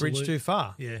 That's a bridge too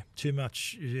far. Yeah, too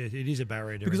much. It is a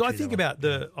barrier. Because I think about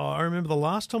I remember the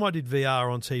last time I did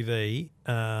VR on TV,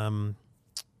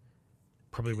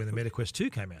 probably when the MetaQuest 2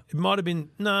 came out. It might have been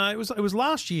it was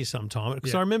last year sometime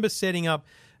because I remember setting up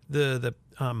the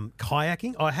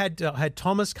kayaking. I had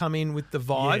Thomas come in with the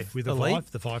Vive, with the Elite,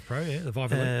 the Vive Pro, the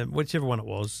Vive Elite, whichever one it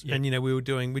was, and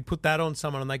we'd put that on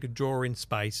someone and they could draw in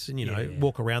space and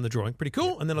walk around the drawing, pretty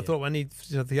cool. And then I thought I need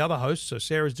the other host, so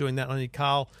Sarah's doing that. I need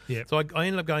Carl, so I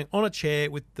ended up going on a chair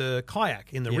with the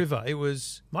kayak in the river. It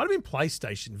might have been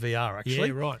PlayStation VR actually.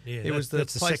 Yeah, right. Yeah, it was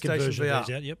that's the second version VR. of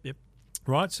those out. Yep.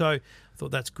 Right, so I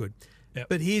thought that's good. Yep.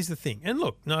 But here's the thing, and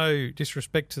look, no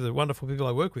disrespect to the wonderful people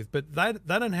I work with, but they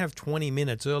don't have 20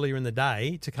 minutes earlier in the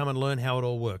day to come and learn how it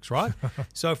all works, right?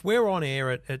 So if we're on air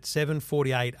at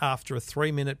 7:48 after a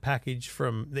 3-minute package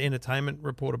from the entertainment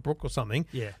reporter Brooke or something,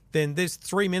 then there's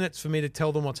 3 minutes for me to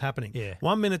tell them what's happening.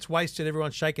 1 minute's wasted,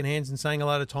 everyone's shaking hands and saying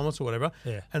hello to Thomas or whatever,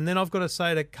 and then I've got to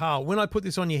say to Carl, when I put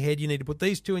this on your head, you need to put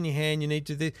these two in your hand, you need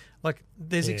to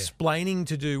there's explaining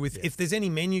to do with if there's any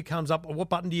menu comes up, what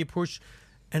button do you push?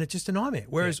 And it's just a nightmare.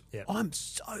 Whereas I'm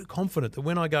so confident that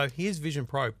when I go, here's Vision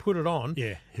Pro, put it on,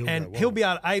 he'll be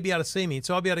able to see me.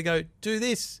 So I'll be able to go, do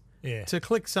this to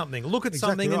click something, look at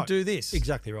something and do this.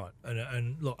 Exactly right.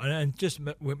 And look, and just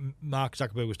when Mark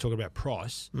Zuckerberg was talking about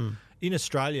price, in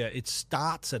Australia, it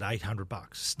starts at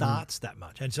 $800, that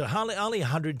much. And so only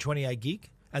 128 gig.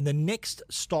 And the next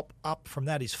stop up from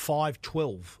that is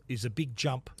 512 is a big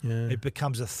jump. Yeah. It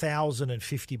becomes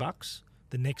 $1,050,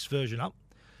 the next version up.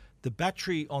 The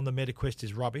battery on the MetaQuest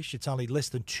is rubbish. It's only less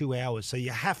than 2 hours, so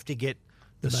you have to get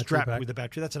the strap with the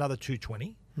battery. That's another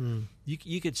 $220.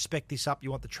 You could spec this up. You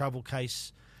want the travel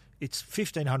case. It's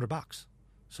 $1,500.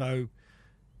 So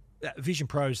Vision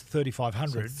Pro is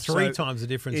 $3,500. So three times the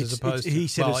difference as opposed to. He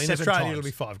said in seven Australia times.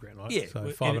 It'll be $5,000, right? Yeah, so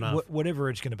 5.5.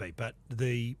 Whatever it's going to be. But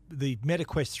the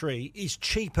MetaQuest 3 is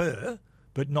cheaper,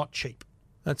 but not cheap.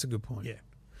 That's a good point. Yeah.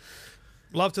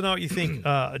 Love to know what you think.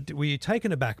 Were you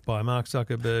taken aback by Mark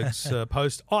Zuckerberg's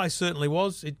post? I certainly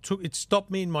was. It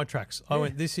stopped me in my tracks. I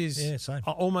went, this is same.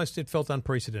 It felt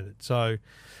unprecedented. So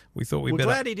we thought we'd We're better.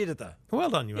 glad he did it though. Well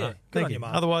done, you Mark. Good Thank on you. you,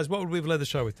 Mark. Otherwise, what would we have led the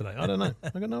show with today? I don't know.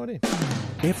 I got no idea.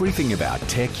 Everything about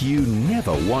tech you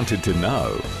never wanted to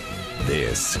know.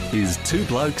 This is Two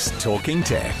Blokes Talking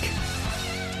Tech.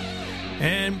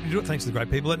 And we do it thanks to the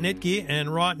great people at Netgear.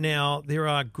 And right now, there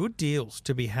are good deals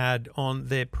to be had on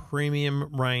their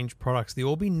premium range products, the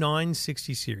Orbi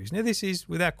 960 series. Now, this is,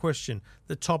 without question,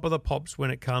 the top of the pops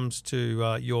when it comes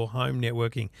to your home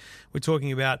networking. We're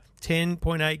talking about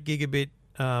 10.8 gigabit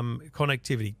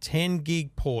connectivity, 10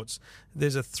 gig ports.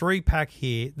 There's a 3-pack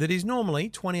here that is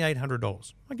normally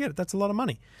 $2,800. I get it, that's a lot of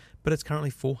money, but it's currently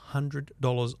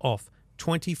 $400 off.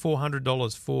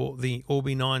 $2,400 for the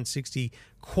Orbi 960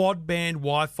 quad-band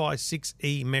Wi-Fi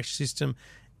 6E mesh system,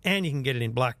 and you can get it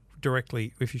in black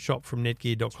directly if you shop from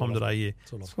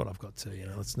netgear.com.au. That's what I've got too.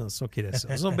 Let's not kid ourselves.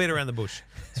 Let's not beat around the bush.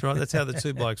 That's right. That's how the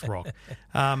two blokes rock.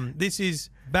 This is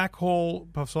backhaul.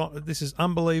 This is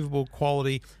unbelievable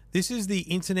quality. This is the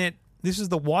internet. This is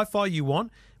the Wi-Fi you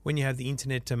want when you have the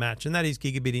internet to match, and that is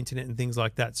gigabit internet and things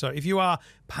like that. So if you are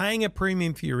paying a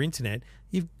premium for your internet,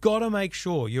 you've got to make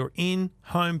sure your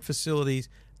in-home facilities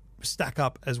stack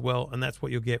up as well, and that's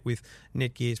what you'll get with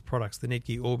Netgear's products, the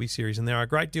Netgear Orbi series. And there are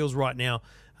great deals right now,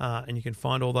 and you can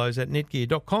find all those at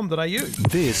netgear.com.au.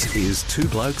 This is Two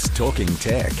Blokes Talking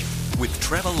Tech with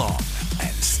Trevor Long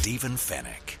and Stephen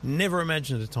Fennick. Never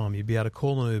imagined at a time you'd be able to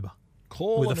call an Uber.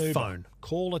 With a phone.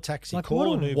 Call a taxi. Like,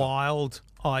 call what an a Uber. wild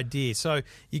idea. So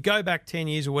you go back 10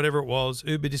 years or whatever it was,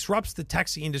 Uber disrupts the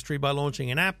taxi industry by launching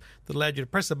an app that allowed you to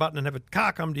press a button and have a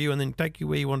car come to you and then take you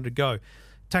where you wanted to go.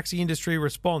 Taxi industry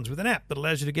responds with an app that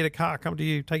allows you to get a car, come to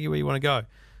you, take you where you want to go.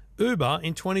 Uber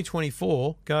in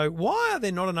 2024 go, why are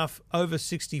there not enough over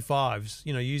 65s,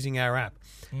 using our app?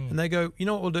 And they go, you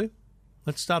know what we'll do?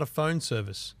 Let's start a phone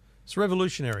service. It's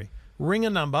revolutionary. Ring a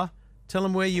number, tell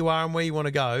them where you are and where you want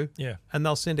to go, and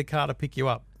they'll send a car to pick you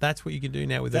up. That's what you can do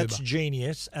now with Uber. That's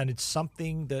genius, and it's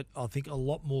something that I think a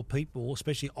lot more people,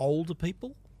 especially older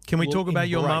people, can we talk about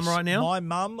your mum right now? My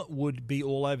mum would be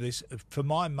all over this. For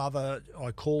my mother,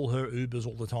 I call her Ubers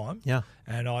all the time. Yeah.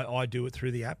 And I do it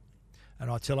through the app.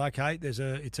 And I tell her, okay,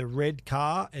 it's a red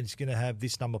car and it's going to have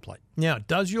this number plate. Now,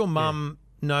 does your mum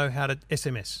know how to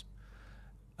SMS?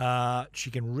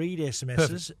 She can read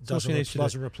SMSs,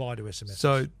 doesn't reply to SMSs.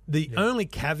 So the only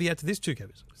caveat to this, two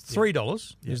caveats.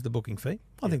 $3 is the booking fee.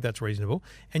 I think that's reasonable.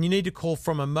 And you need to call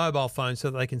from a mobile phone so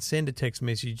that they can send a text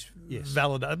message,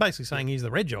 basically saying here's the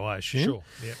rego, I assume. Sure.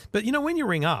 Yep. But, when you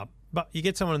ring up, but you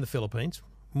get someone in the Philippines,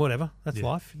 whatever, that's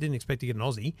life. Didn't expect to get an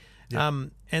Aussie.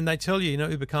 Yep. And they tell you,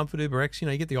 Uber Comfort, Uber X,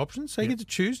 you get the options. So you get to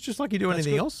choose just like you do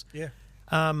anything else. Yeah.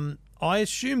 I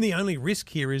assume the only risk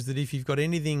here is that if you've got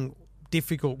anything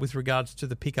difficult with regards to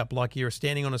the pickup, like you're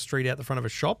standing on a street out the front of a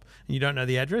shop and you don't know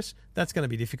the address, that's going to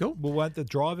be difficult. Well, won't the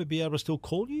driver be able to still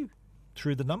call you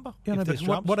through the number? Yeah, no,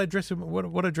 but what address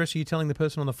are you telling the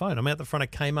person on the phone? I'm out the front of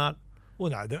Kmart.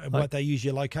 Well, no, won't they use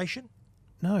your location?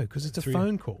 No, because it's a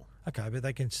phone call. Okay, but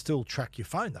they can still track your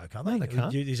phone, though, can't they? No, they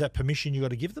can't. Is that permission you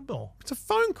got to give them? Or? It's a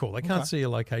phone call. They can't see your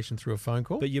location through a phone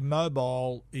call. But your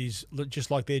mobile is just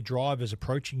like their drivers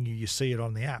approaching you. You see it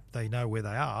on the app. They know where they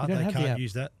are. You don't They have the can't app.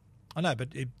 use that. I know,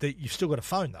 but you've still got a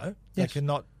phone, though. Yes. They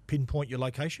cannot pinpoint your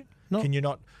location. No. Can you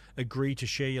not agree to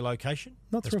share your location?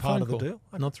 Not through as a part phone of the call. deal?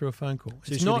 Okay. Not through a phone call.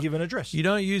 So you give an address. You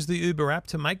don't use the Uber app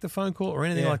to make the phone call or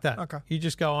anything like that. Okay. You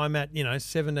just go, I'm at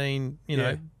 17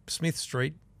 Smith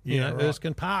Street,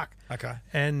 Erskine Park. Okay.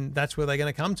 And that's where they're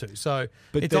going to come to. So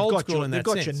But it's they've old got school in that They've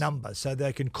got sense. your number, so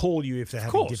they can call you if they're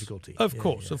having difficulty. Of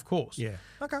course. Yeah.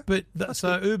 Okay. But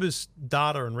so Uber's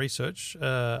data and research,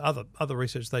 other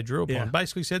research they drew upon,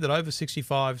 basically said that over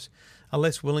 65s are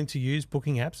less willing to use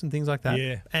booking apps and things like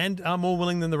that, and are more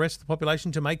willing than the rest of the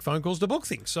population to make phone calls to book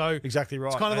things. So exactly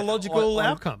right. It's kind of the logical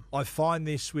outcome. I find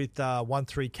this with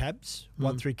 13 Cabs.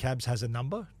 13 Cabs has a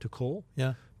number to call.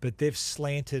 Yeah. But they've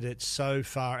slanted it so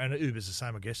far, and Uber's the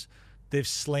same, I guess. They've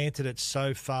slanted it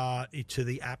so far to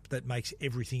the app that makes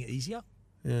everything easier,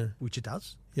 which it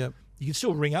does. Yep. You can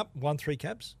still ring up 13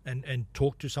 Cabs and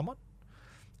talk to someone,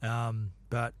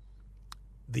 but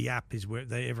the app is where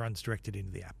everyone's directed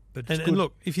into the app. But and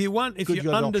look, if you're under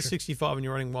option. 65 and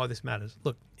you're running why this matters,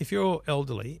 look, if you're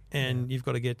elderly and you've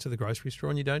got to get to the grocery store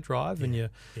and you don't drive and your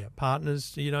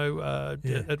partner's,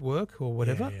 at work or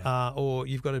whatever, or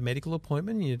you've got a medical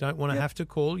appointment and you don't want to have to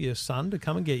call your son to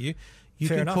come and get you, you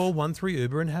Fair can enough. call 13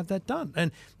 Uber and have that done.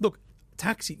 And look,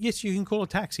 taxi, yes, you can call a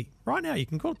taxi. Right now you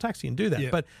can call a taxi and do that. Yeah.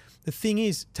 But the thing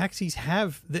is, taxis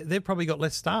they've probably got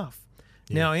less staff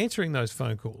now answering those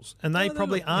phone calls, and they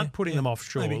probably aren't putting them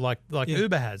offshore like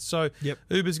Uber has. So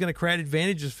Uber's going to create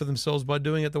advantages for themselves by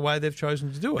doing it the way they've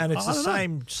chosen to do it. And it's I the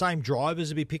don't know. same drivers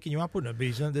to be picking you up, wouldn't it?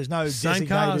 Because there's no Same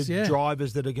designated cars,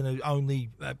 drivers that are going to only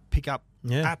pick up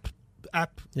app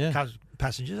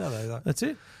passengers, are they? That's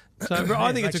it. So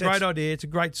I think it's a great idea. It's a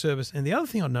great service. And the other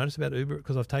thing I noticed about Uber,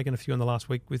 because I've taken a few in the last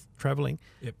week with travelling,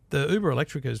 the Uber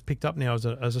Electric has picked up now as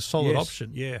a solid option.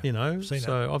 Yeah,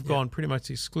 so I've gone pretty much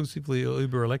exclusively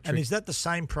Uber Electric. And is that the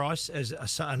same price as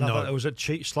another? No. Or was it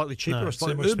slightly cheaper or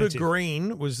slightly more Uber expensive?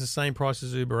 Green was the same price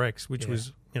as Uber X, which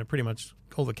was pretty much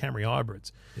all the Camry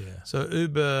hybrids. Yeah. So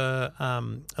Uber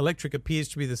Electric appears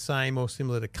to be the same or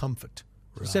similar to Comfort.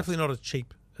 So it's definitely not as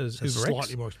cheap as Uber X.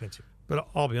 Slightly more expensive. But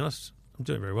I'll be honest, I'm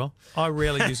doing very well. I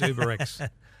rarely use Uber X.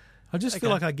 I just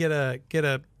feel like I get a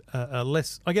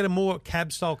more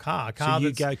cab style car. So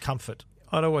you go Comfort.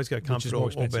 I'd always go Comfort which is more or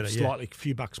expensive, better. slightly, a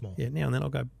few bucks more. Yeah, now and then I'll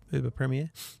go Uber Premier.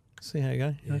 See how you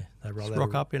go. They roll just out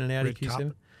rock a up in an Audi red Q7.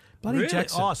 carpet. Bloody Really?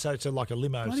 Jackson. Oh, so it's like a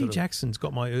limo. Bloody Jackson's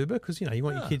got my Uber because you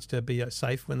want your kids to be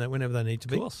safe whenever they need to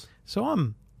be. Of course. So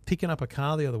I'm picking up a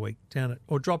car the other week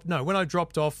when I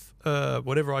dropped off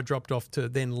whatever I dropped off to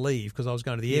then leave because I was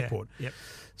going to the airport. Yep.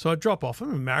 So I drop off.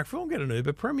 I'm in Marrickville. I'll get an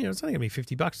Uber Premier. It's only going to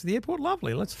be $50 to the airport.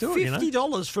 Lovely. Let's do it.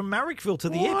 $50 from Marrickville to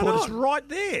the Why airport. not? It's right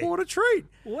there. What a treat.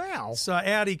 Wow. So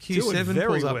Audi Doing Q7 very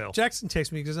pulls up. well. Jackson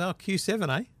texts me because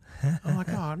Q7, eh? I'm like,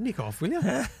 oh, nick off, will you?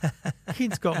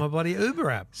 Kid's got my bloody Uber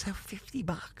app. So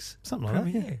 $50. Something like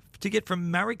that, yeah. To get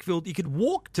from Marrickville, you could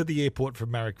walk to the airport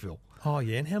from Marrickville. Oh,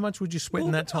 yeah. And how much would you sweat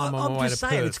in that time on my way to I'm just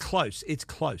saying, Perth? it's close. It's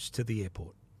close to the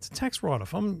airport. It's a tax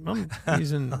write-off. I'm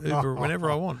using Uber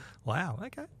whenever I want. Wow.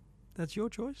 Okay. That's your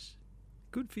choice.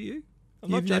 Good for you.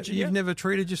 I'm not judging you. You've never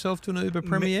treated yourself to an Uber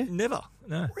Premier? Never.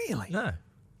 No. Really? No.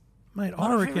 Mate, I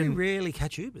very reckon... rarely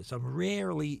catch Ubers. I'm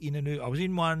rarely in an Uber. I was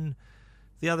in one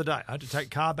the other day. I had to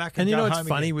take car back and you go know, it's home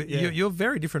funny. again. You're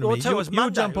very different to Well, me. I'll tell you, it was You'll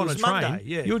Monday. jump on It a was train. Monday,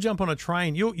 yeah. You'll jump on a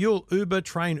train. You'll Uber,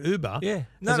 train, Uber. Yeah.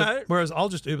 No. Whereas I'll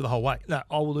just Uber the whole way. No,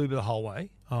 I will Uber the whole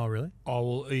way. Oh, really? I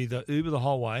will either Uber the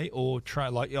whole way or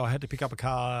train. Like I had to pick up a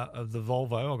car of the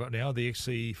Volvo I got now, the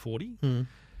XC40,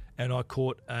 and I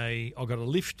got a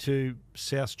lift to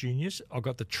South Juniors. I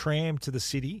got the tram to the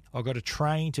city. I got a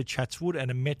train to Chatswood and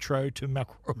a metro to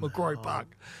Macquarie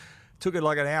Park. Took it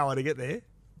like an hour to get there,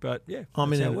 but yeah,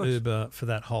 I'm in that's an how it works. Uber for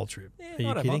that whole trip. Yeah, Are I you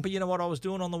don't kidding? mind, but you know what I was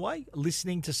doing on the way?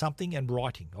 Listening to something and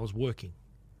writing. I was working,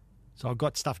 so I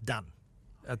got stuff done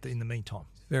in the meantime.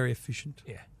 Very efficient.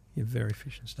 Yeah. You're very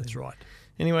efficient, Steve. That's right.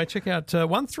 Anyway, check out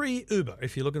 13 Uber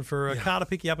if you're looking for a car to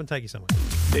pick you up and take you somewhere.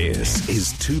 This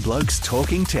is Two Blokes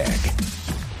Talking Tech.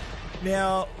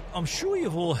 Now, I'm sure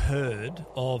you've all heard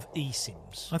of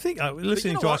eSIMs. I think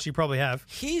listening to us, you probably have.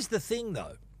 Here's the thing,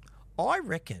 though. I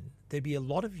reckon there'd be a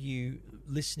lot of you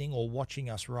listening or watching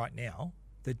us right now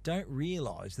that don't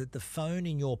realise that the phone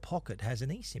in your pocket has an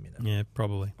eSIM in it. Yeah,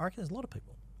 probably. I reckon there's a lot of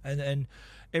people. And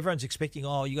everyone's expecting,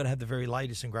 you got to have the very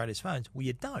latest and greatest phones. Well,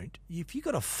 you don't. If you've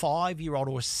got a 5-year-old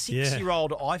or a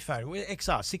 6-year-old iPhone,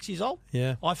 XR, 6 years old,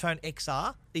 iPhone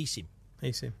XR, eSIM.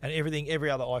 eSIM. And every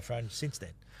other iPhone since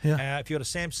then. Yeah. If you've got a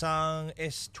Samsung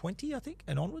S20, I think,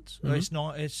 and onwards, or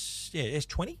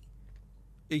S20,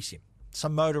 eSIM.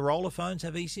 Some Motorola phones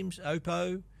have eSIMs,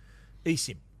 Oppo,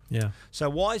 eSIM. Yeah. So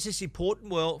why is this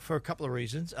important? Well, for a couple of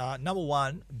reasons. Number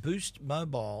one, Boost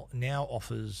Mobile now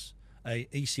offers a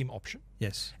eSIM option.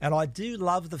 Yes. And I do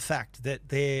love the fact that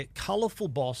their colourful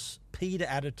boss, Peter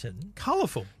Adderton,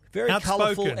 very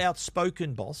colourful,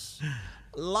 outspoken boss,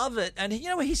 love it. And,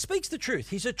 he speaks the truth.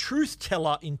 He's a truth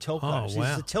teller in telcos. Oh, wow. He's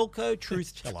a telco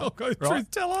truth teller. Truth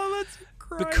teller, that's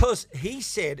great. Because he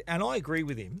said, and I agree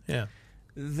with him, yeah.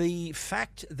 the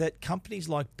fact that companies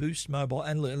like Boost Mobile,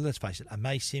 and let's face it,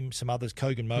 Amaysim, some others,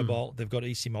 Kogan Mobile, they've got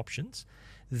eSIM options.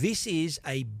 This is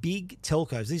a big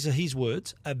telco's, these are his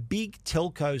words, a big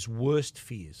telco's worst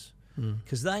fears.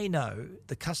 Because they know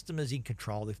the customer's in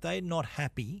control. If they're not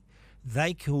happy,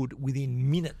 they could, within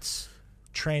minutes,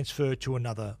 transfer to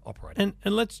another operator.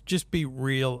 And let's just be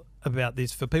real about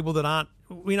this. For people that aren't,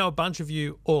 we know a bunch of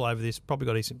you all over this, probably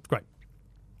got eSIM. Great.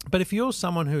 But if you're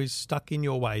someone who is stuck in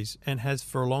your ways and has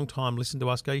for a long time listened to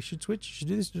us go, you should switch, you should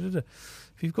do this,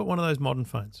 if you've got one of those modern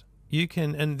phones, you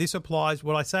can, and this applies,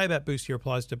 what I say about Boost here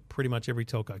applies to pretty much every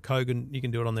telco. Kogan, you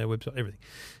can do it on their website, everything.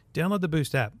 Download the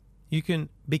Boost app. You can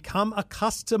become a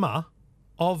customer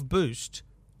of Boost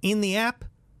in the app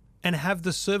and have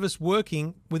the service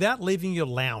working without leaving your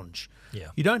lounge. Yeah.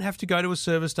 You don't have to go to a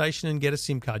service station and get a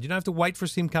SIM card. You don't have to wait for a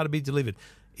SIM card to be delivered.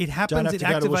 It happens, it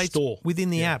activates within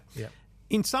the app. Yeah.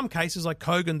 In some cases, like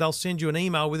Kogan, they'll send you an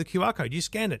email with a QR code. You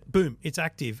scan it, boom, it's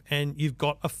active, and you've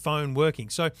got a phone working.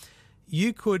 So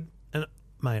you could, and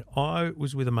mate, I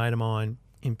was with a mate of mine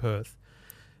in Perth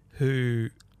who,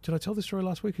 did I tell this story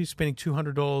last week? Who's spending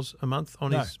 $200 a month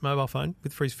on his mobile phone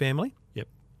for his family. Yep.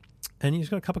 And he's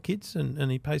got a couple of kids, and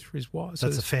he pays for his wife. So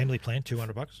that's a family plan,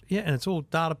 $200. Yeah, and it's all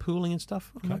data pooling and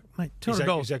stuff. Okay. Like, mate,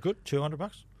 $200. Is that good? $200?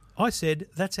 I said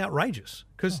that's outrageous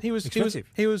because he was expensive.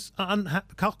 He was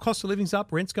unhappy. Cost of living's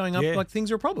up, rent's going up, like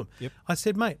things are a problem. Yep. I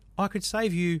said, mate, I could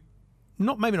save you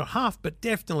maybe not half, but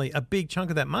definitely a big chunk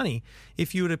of that money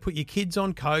if you were to put your kids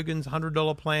on Kogan's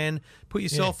 $100 plan, put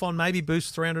yourself on maybe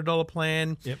Boost's $300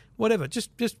 plan, whatever.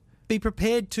 Just be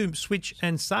prepared to switch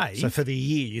and save. So for the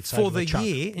year, you'd save for the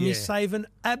year, and you save an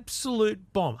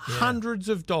absolute bomb, hundreds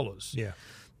of dollars. Yeah.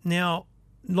 Now,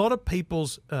 a lot of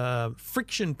people's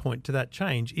friction point to that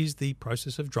change is the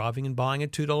process of driving and buying a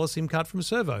 $2 SIM card from a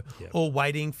servo or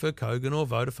waiting for Kogan or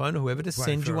Vodafone or whoever to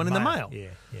send you one in the mail. Yeah.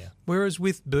 Whereas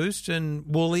with Boost and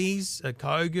Woolies,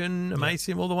 Kogan,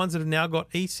 Amaysim, all the ones that have now got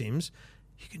eSIMs,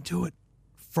 you can do it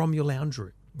from your lounge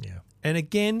room. Yeah. And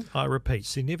again, I repeat,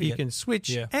 significant. You can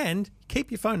switch and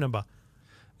keep your phone number.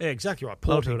 Yeah, exactly right.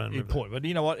 Important. But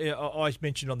you know what? I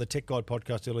mentioned on the Tech Guide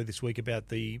podcast earlier this week about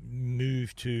the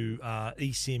move to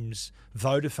eSIMs.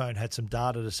 Vodafone had some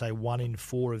data to say 1 in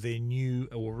 4 of their new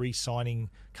or re-signing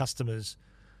customers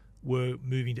were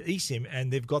moving to eSIM,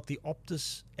 and they've got the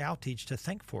Optus outage to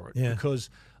thank for it. Yeah. Because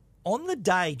on the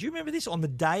day, do you remember this? On the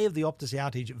day of the Optus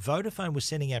outage, Vodafone was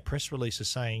sending out press releases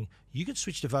saying you can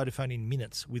switch to Vodafone in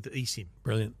minutes with eSIM.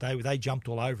 Brilliant. They jumped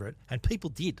all over it, and people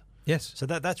did. Yes. So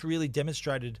that's really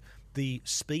demonstrated the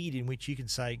speed in which you can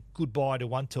say goodbye to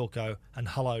one telco and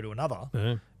hello to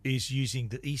another is using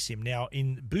the eSIM. Now,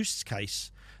 in Boost's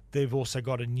case, they've also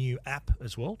got a new app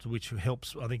as well, which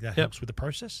helps. I think that helps with the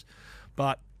process.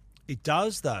 But it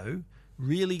does, though,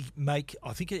 really make,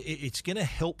 I think it's going to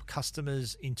help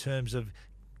customers in terms of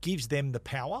gives them the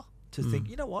power to think,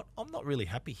 you know what, I'm not really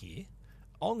happy here.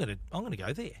 I'm going to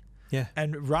go there. Yeah.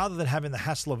 And rather than having the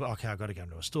hassle of, okay, I've got to go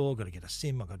into a store, I've got to get a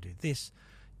SIM, I've got to do this,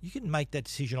 you can make that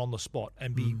decision on the spot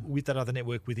and be with that other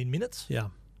network within minutes. Yeah.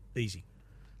 Easy.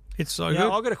 It's so now,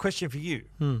 good. I've got a question for you.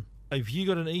 Have you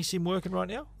got an eSIM working right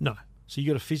now? No. So you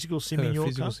got a physical SIM in your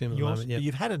car? SIM at the moment, But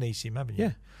you've had an eSIM, haven't you?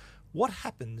 Yeah. What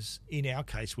happens in our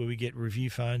case where we get review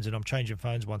phones and I'm changing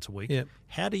phones once a week? Yeah.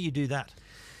 How do you do that?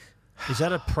 Is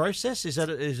that a process? Is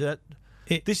that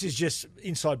this is just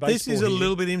inside baseball. This is a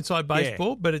little bit inside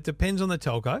baseball, but it depends on the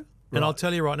telco. And I'll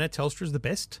tell you right now, Telstra is the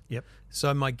best. Yep.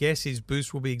 So my guess is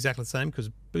Boost will be exactly the same because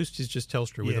Boost is just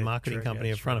Telstra with a marketing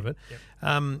company in front of it.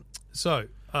 Yep.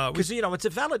 Because, it's a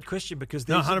valid question because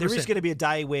there is going to be a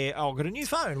day where, I've got a new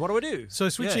phone. What do I do? So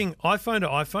switching iPhone to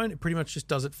iPhone, it pretty much just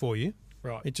does it for you.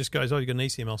 Right. It just goes, you've got an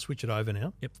eSIM, I'll switch it over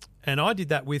now. Yep. And I did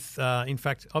that with, in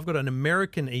fact, I've got an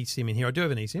American eSIM in here. I do have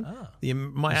an eSIM.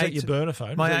 Is that your burner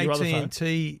phone? My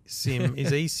AT&T SIM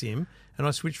is eSIM, and and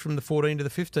I switched from the 14 to the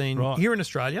 15 Right. here in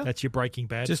Australia. That's your Breaking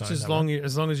Bad just phone,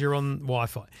 as long as you're on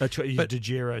Wi-Fi. That's what you did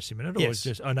Degiro SIM in it, or Yes. it's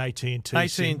just an AT&T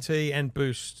AT&T and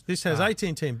Boost. This has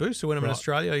AT&T and Boost, so when I'm in Right.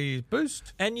 Australia, I use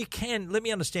Boost. And you can, let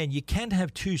me understand, you can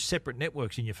have two separate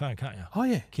networks in your phone, can't you? Oh,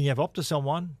 yeah. Can you have Optus on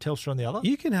one, Telstra on the other?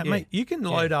 You can have, Yeah. mate. You can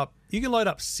load up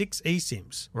 6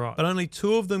 eSIMs, Right. but only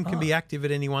 2 of them can be active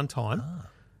at any one time.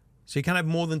 So you can't have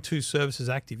more than 2 services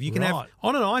active. You can have Right.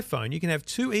 on an iPhone, you can have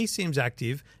 2 eSIMs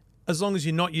active as long as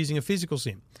you're not using a physical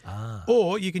SIM,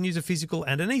 or you can use a physical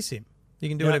and an eSIM. You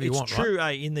can do whatever you want. It's true,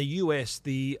 right? in the US,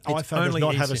 the It's iPhone does only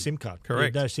not have a eSIM. SIM card.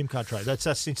 Correct. No SIM card tray. That's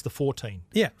since the 14.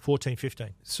 Yeah. 14, 15.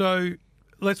 So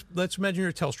let's imagine you're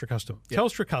a Telstra customer.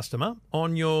 Telstra customer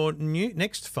on your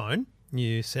next phone,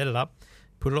 you set it up,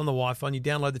 put it on the Wi-Fi, and you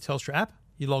download the Telstra app.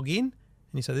 You log in and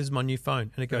you say, "This is my new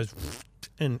phone," and it goes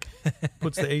and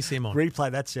puts the eSIM on.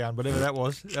 Replay that sound, whatever that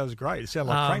was. That was great. It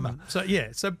sounded like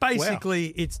Kramer. So basically,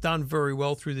 it's done very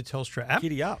well through the Telstra app.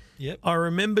 Giddy up. Yep. I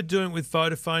remember doing it with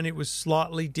Vodafone. It was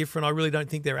slightly different. I really don't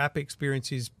think their app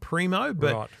experience is primo,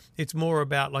 but Right. it's more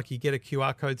about like you get a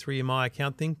QR code through your My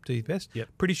Account thing. Do your best. Yep.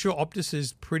 Pretty sure Optus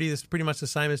is pretty much the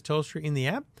same as Telstra in the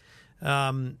app.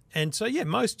 And so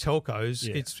most telcos,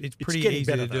 Yeah. it's It's pretty getting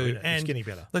easy better, to though, do. isn't it? It's And getting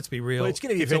better. let's be real. Well, it's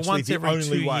going to be it's a eventually once the every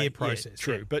only 2 way. year process. Yeah,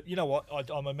 true. But you know what?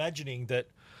 I'm imagining that.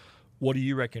 What do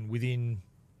you reckon? Within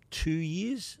 2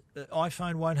 years, the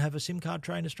iPhone won't have a SIM card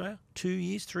tray in Australia? 2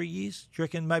 years, 3 years? Do you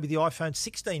reckon maybe the iPhone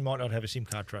 16 might not have a SIM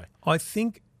card tray? I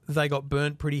think they got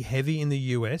burnt pretty heavy in the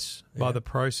US by the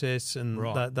process, and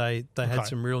Right. they had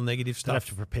some real negative They'll have stuff.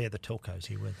 to prepare the telcos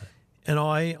here, won't they? And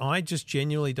I just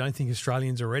genuinely don't think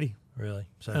Australians are ready. Really?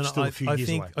 So And it's still a few I years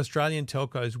think away. Australian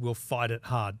telcos will fight it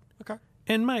hard. Okay.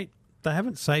 And mate, they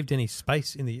haven't saved any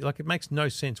space in the it makes no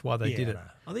sense why they Yeah, did it. no.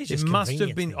 I think it's It just must have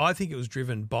convenience been. thing. I think it was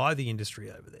driven by the industry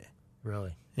over there.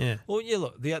 Really? Yeah. Well, yeah.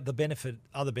 Look, the other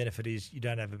benefit is you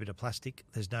don't have a bit of plastic.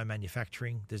 There's no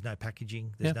manufacturing. There's no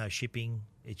packaging. There's no shipping.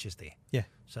 It's just there. Yeah.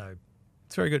 So,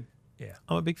 It's very good. yeah,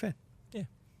 I'm a big fan. yeah.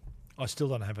 I still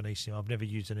don't have an eSIM. I've never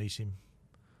used an eSIM.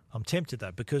 I'm tempted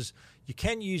though because you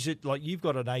can use it like you've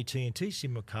got an AT&T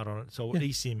SIM card on it, so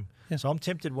eSIM. Yeah. So I'm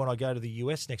tempted when I go to the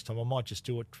US next time. I might just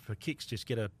do it for kicks, just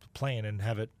get a plan and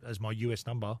have it as my US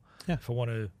number. Yeah. If I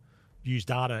want to use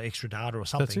extra data or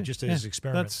something, That's it. just Yeah. as an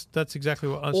experiment. That's exactly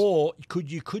what I was. Or could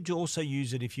you also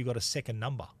use it if you got a second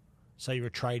number? So you're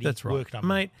a tradie That's right, work number,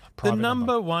 mate. The private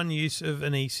number one use of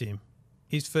an eSIM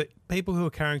is for people who are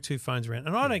carrying 2 phones around,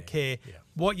 and I don't care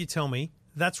what you tell me.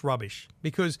 That's rubbish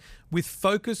because with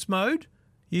focus mode,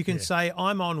 you can say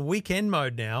I'm on weekend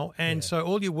mode now, and so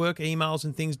all your work emails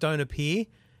and things don't appear.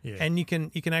 Yeah. And you can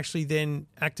actually then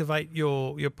activate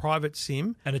your private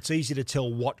SIM. And it's easy to tell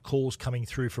what call's coming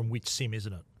through from which SIM,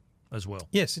 isn't it? As well.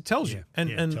 Yes, it tells Yeah, you, and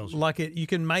yeah, it tells you. you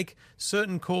can make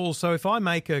certain calls. So if I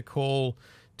make a call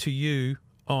to you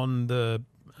on the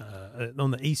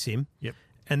eSIM, Yep.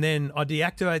 and then I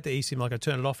deactivate the eSIM, like I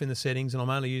turn it off in the settings, and I'm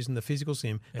only using the physical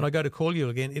SIM, and I go to call you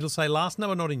again, it'll say last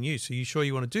number not in use. So you sure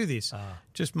you want to do this?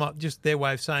 Just their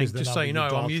way of saying, 'Cause the just so number you know,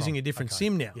 dialed I'm using from. a different Okay.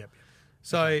 SIM now. Yep.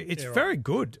 So it's very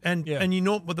good, and you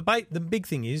know what the big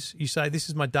thing is, you say this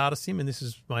is my data SIM and this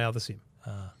is my other SIM.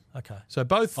 Okay. So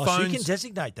both So phones. you can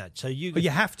designate that. So But you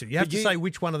have to. You have But to you- say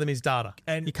which one of them is data.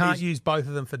 And you can't is- use both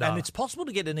of them for data. And it's possible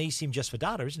to get an eSIM just for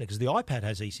data, isn't it? Because the iPad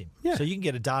has eSIM. Yeah. So you can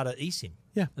get a data eSIM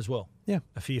Yeah. as well. Yeah.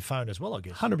 For your phone as well, I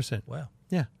guess. 100%. Wow.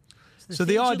 Yeah. So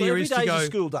the things- idea every is to day's go. a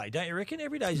school day, don't you reckon?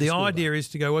 Every day's a The school idea day. is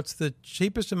to go, what's the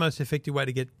cheapest and most effective way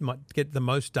to get the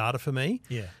most data for me?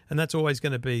 Yeah. And that's always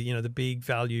going to be, the big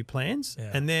value plans.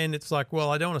 Yeah. And then it's like, well,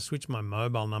 I don't want to switch my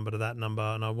mobile number to that number,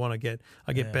 and I want to get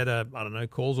better, I don't know,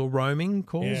 calls or roaming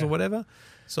calls Yeah. or whatever.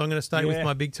 So I'm going to stay with Yeah.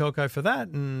 my big telco for that,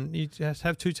 and you just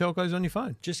have 2 telcos on your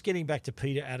phone. Just getting back to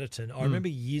Peter Adderton, I remember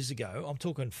years ago, I'm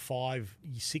talking 5,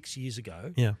 6 years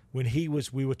ago, Yeah. when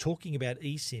we were talking about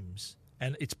eSIMs,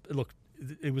 and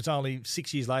it was only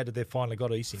 6 years later they finally got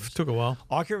eSIMs. Took a while.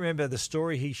 I can remember the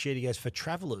story he shared. He goes, for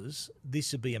travellers,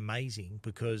 this would be amazing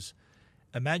because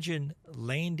imagine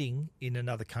landing in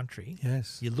another country.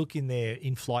 Yes. You look in their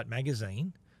in-flight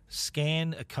magazine,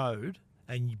 scan a code,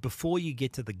 and before you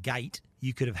get to the gate,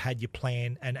 you could have had your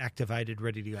plan and activated,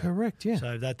 ready to go. Correct, yeah.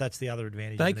 So that's the other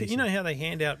advantage. They of could, an you know eSIM. how they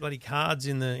hand out bloody cards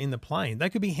in the plane. They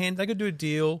could do a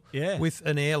deal Yeah. with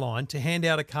an airline to hand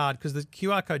out a card because the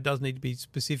QR code does need to be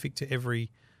specific to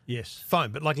every Yes.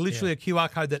 phone, but like literally a QR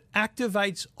code that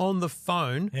activates on the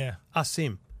phone Yeah. a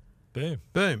SIM. Boom.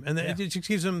 Boom, and then it just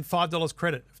gives them $5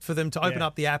 credit for them to open Yeah.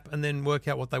 up the app and then work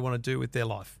out what they want to do with their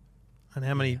life and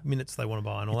how many minutes they want to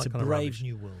buy and all It's that a kind of brave rubbish.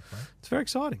 new world, right? It's very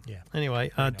exciting. Yeah. Anyway,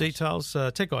 details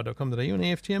techguide.com.au and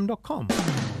EFTM.com.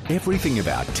 Everything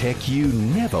about tech you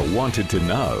never wanted to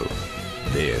know.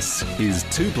 This is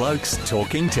Two Blokes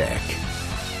Talking Tech.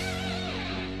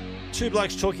 Two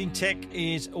Blokes Talking Tech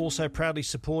is also proudly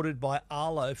supported by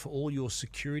Arlo for all your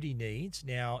security needs.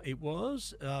 Now, it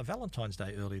was Valentine's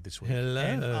Day earlier this week. Hello.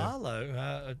 And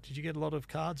Arlo, did you get a lot of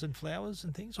cards and flowers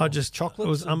and things? I just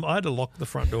chocolates. I had to lock the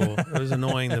front door. It was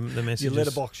annoying. The messages. Your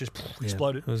letterbox just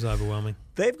exploded. It was overwhelming.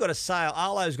 They've got a sale.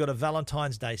 Arlo's got a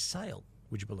Valentine's Day sale,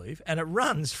 would you believe? And it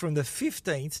runs from the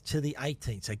 15th to the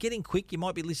 18th. So getting quick. You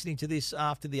might be listening to this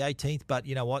after the 18th, but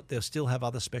you know what? They'll still have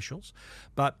other specials.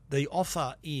 But the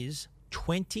offer is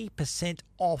 20%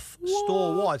 off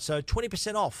store-wide. So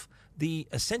 20% off the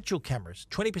essential cameras,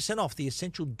 20% off the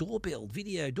essential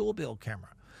video doorbell camera,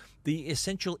 the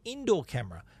essential indoor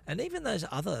camera, and even those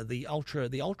other, the ultra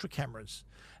cameras.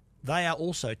 They are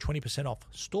also 20% off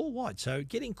store-wide. So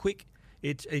getting quick.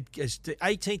 It's the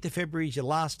 18th of February is your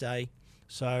last day.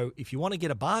 So if you want to get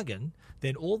a bargain,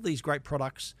 then all these great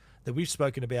products that we've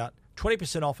spoken about,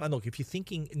 20% off. And look, if you're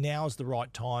thinking now is the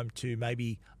right time to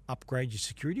maybe upgrade your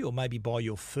security or maybe buy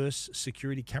your first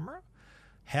security camera,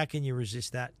 how can you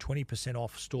resist that? 20%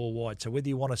 off store-wide. So whether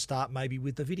you want to start maybe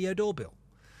with the video doorbell,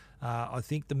 I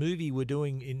think the movie we're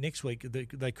doing in next week,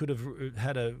 they could have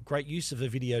had a great use of a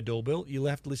video doorbell. You'll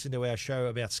have to listen to our show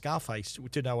about Scarface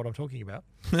to know what I'm talking about.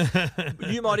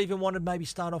 You might even want to maybe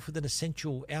start off with an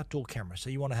essential outdoor camera. So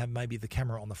you want to have maybe the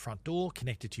camera on the front door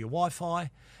connected to your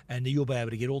Wi-Fi, and you'll be able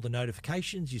to get all the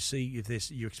notifications. You see if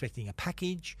you're expecting a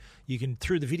package. You can,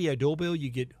 through the video doorbell,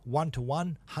 you get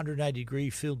one-to-one,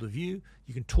 180-degree field of view.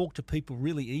 You can talk to people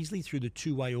really easily through the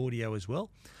two-way audio as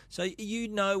well. So you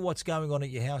know what's going on at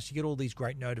your house. You get all these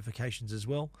great notifications as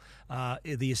well.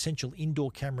 The essential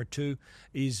indoor camera too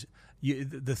is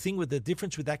the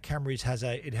difference with that camera is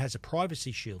it has a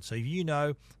privacy shield. So you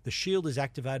know the shield is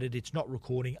activated, it's not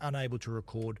recording, unable to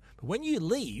record. But when you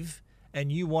leave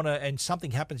and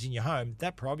something happens in your home,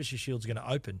 that privacy shield is going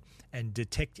to open and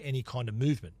detect any kind of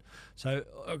movement. So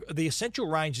the essential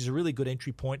range is a really good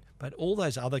entry point, but all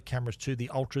those other cameras too, the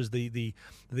ultras, the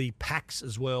packs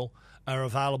as well, are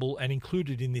available and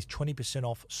included in this 20%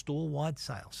 off store-wide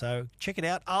sale. So check it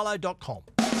out, arlo.com.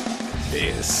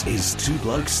 This is Two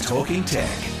Blokes Talking Tech.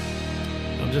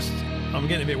 I'm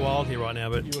getting a bit wild here right now,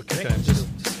 but You were okay, connected.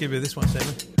 just give you this one,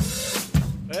 Stephen.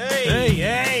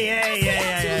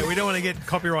 Hey. We don't want to get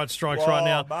copyright strikes right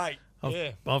now. Mate.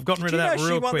 I've gotten rid Did of that you know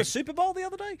real she won quick. the Super Bowl the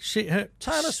other day? Her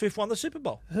Taylor Swift won the Super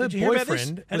Bowl. Her Did you hear about this?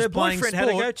 boyfriend And was her playing boyfriend had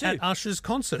to go sport too. at Usher's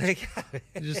concert. Did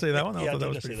you see that one? I Yeah, thought that I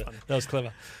was did pretty see funny. that was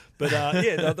clever.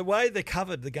 But the way they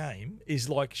covered the game is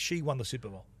like she won the Super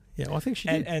Bowl. Yeah, well, I think she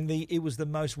did. And it was the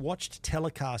most watched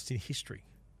telecast in history,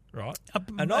 right?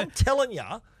 and I'm telling you,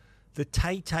 the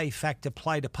Tay-Tay factor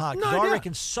played a part. Because I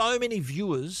reckon so many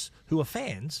viewers who are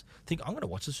fans think, I'm going to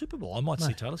watch the Super Bowl. I might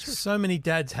see Taylor Swift. So many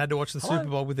dads had to watch the Super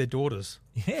Bowl with their daughters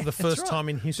for the that's first right. time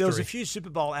in history. There was a few Super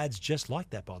Bowl ads just like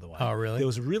that, by the way. Oh, really? There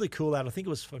was a really cool ad. I think it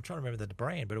was, I'm trying to remember the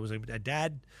brand, but it was a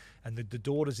dad and the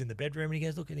daughter's in the bedroom, and he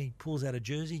goes, look, and he pulls out a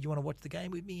jersey. Do you want to watch the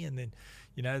game with me? And then,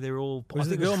 they're all... Was I the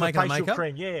think it girl making facial makeup?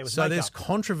 cream. Yeah, it was so makeup. there's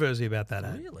controversy about that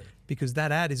ad. Really? Because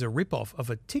that ad is a rip-off of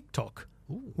a TikTok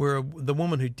where the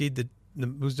woman who did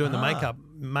was doing the makeup.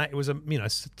 It was a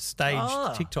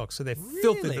staged TikTok, so they're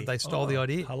filthy that they stole the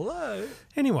idea. Hello.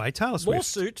 Anyway, Taylor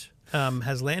Swift Lawsuit.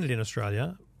 has landed in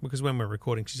Australia because when we're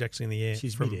recording, she's actually in the air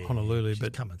from mid-air, Honolulu, she's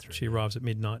but coming through, she arrives at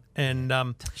midnight. And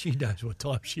She knows what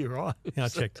time she arrives. I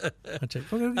checked.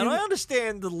 And I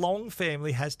understand the Long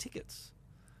family has tickets.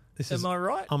 This is Am I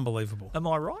right? unbelievable. Am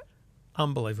I right?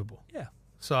 Unbelievable. Yeah.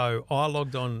 So I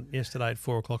logged on yesterday at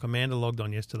 4 o'clock. Amanda logged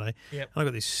on yesterday. Yep. And I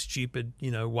got this stupid,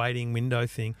 waiting window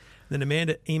thing. And then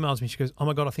Amanda emails me. She goes, oh,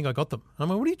 my God, I think I got them. And I'm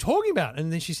like, what are you talking about?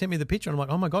 And then she sent me the picture. And I'm like,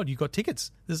 oh, my God, you got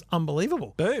tickets. This is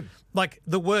unbelievable. Boom. Like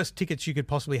the worst tickets you could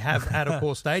possibly have at a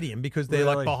core stadium because they're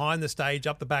Really? like behind the stage,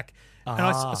 up the back. And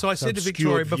I so said to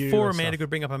obscured Victoria, view before and Amanda stuff. could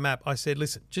bring up a map, I said,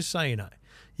 listen, just so you know,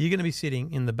 you're going to be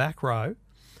sitting in the back row.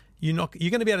 You're going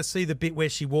to be able to see the bit where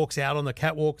she walks out on the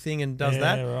catwalk thing and does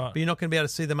that, right. but you're not going to be able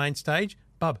to see the main stage.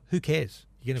 Bub, who cares?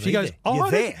 You're gonna she be goes, there. oh, You're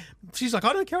I don't- there. She's like,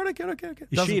 I don't care. Is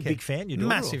Doesn't she a care. big fan? Your daughter?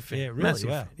 Massive fan. Yeah, really? Massive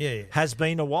Wow. fan. Yeah. Has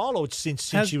been a while, or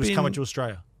since Has she was been- coming to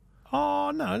Australia?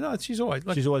 Oh, no, she's always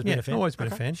She's always been a fan? Always been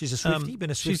a Okay. fan. She's a Swiftie, been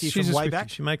a Swiftie she's from a way Swiftie. back?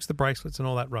 She makes the bracelets and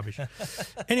all that rubbish.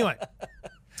 Anyway,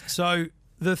 so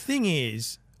the thing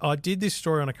is, I did this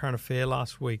story on a current affair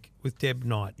last week with Deb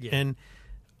Knight, and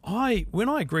when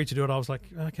I agreed to do it, I was like,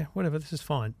 okay, whatever, this is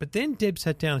fine. But then Deb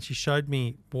sat down and she showed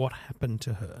me what happened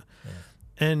to her. Yeah.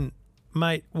 And,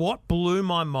 mate, what blew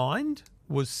my mind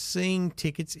was seeing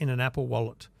tickets in an Apple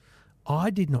Wallet.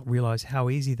 I did not realise how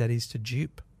easy that is to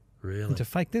dupe. Really? into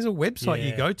fake. There's a website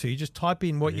you go to. You just type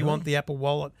in what you want the Apple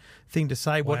Wallet thing to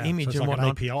say, what image so it's and like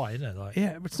whatnot. an API, isn't it? Like,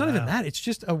 Yeah, but it's not even that. It's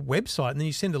just a website, and then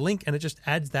you send a link, and it just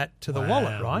adds that to the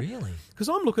wallet, right? Really? Because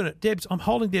I'm looking at I'm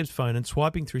holding Deb's phone and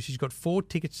swiping through. She's got 4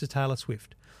 tickets to Taylor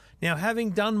Swift. Now, having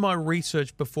done my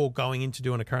research before going into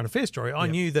doing a current affairs story, I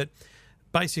knew that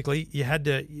basically you had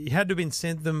to have been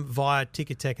sent them via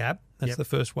Ticketek app. That's the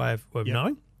first way of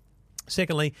knowing.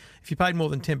 Secondly, if you paid more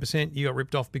than 10%, you got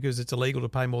ripped off because it's illegal to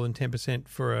pay more than 10%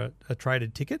 for a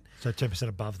traded ticket. So 10%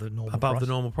 above the normal price? Above the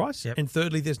normal price. Yep. And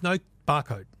thirdly, there's no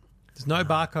barcode. There's no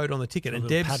barcode on the ticket. And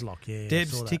Deb's padlock,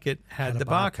 Deb's ticket had the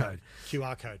barcode.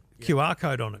 QR code. QR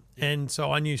code on it. Yeah. And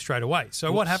so I knew straight away.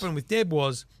 So what happened with Deb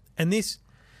was, and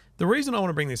the reason I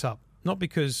want to bring this up, not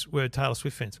because we're Taylor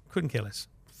Swift fans, couldn't care less.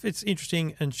 It's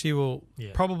interesting, and she will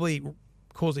probably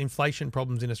cause inflation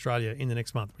problems in Australia in the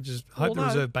next month, which is hope the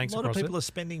Reserve Bank's across it. A lot of people are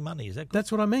spending money. Is that good? That's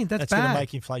what I mean. That's bad. going to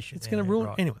make inflation. It's going to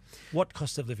ruin anyway. What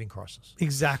cost of living crisis?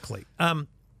 Exactly.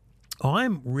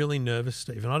 I'm really nervous,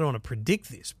 Steve, and I don't want to predict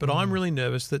this, but I'm really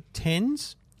nervous that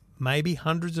tens, maybe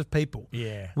hundreds of people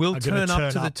will turn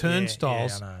up to the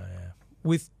turnstiles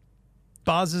with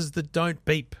buzzers that don't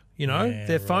beep. You know,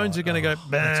 their phones are going to go,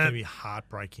 that's going to be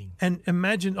heartbreaking. And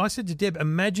imagine, I said to Deb,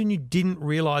 imagine you didn't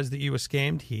realise that you were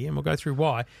scammed here, and we'll go through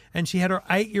why. And she had her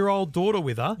 8-year-old daughter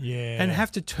with her and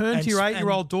have to turn to your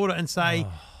 8-year-old daughter and say,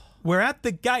 we're at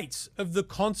the gates of the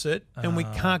concert and we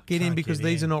can't get in because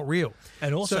these are not real.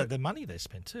 And also the money they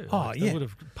spent too. They would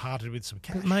have parted with some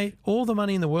cash. But mate, all the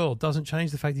money in the world doesn't change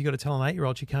the fact that you've got to tell an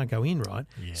 8-year-old she can't go in, right?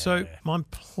 Yeah. So I'm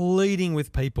pleading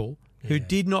with people who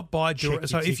did not buy jewelry.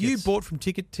 So if you bought from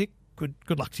TicketTick,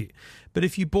 good luck to you. But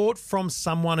if you bought from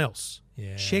someone else,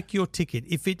 check your ticket.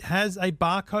 If it has a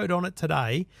barcode on it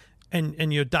today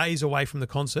and you're days away from the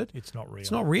concert, it's not real.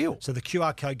 It's not real. So the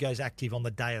QR code goes active on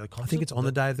the day of the concert? I think it's on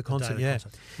the day of the concert,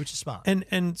 which is smart.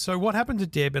 And so what happened to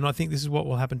Deb, and I think this is what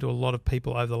will happen to a lot of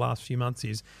people over the last few months,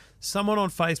 is someone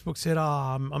on Facebook said,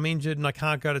 I'm injured and I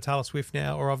can't go to Taylor Swift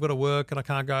now, or I've got to work and I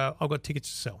can't go, I've got tickets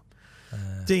to sell.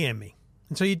 DM me.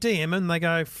 And so you DM and they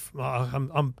go,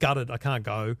 I'm gutted, I can't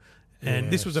go.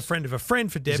 And this was a friend of a friend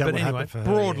for Deb, but anyway,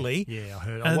 broadly. Yeah, I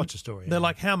heard. I watched the story. They're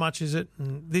like, how much is it?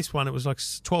 And this one, it was like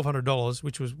 $1,200,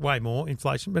 which was way more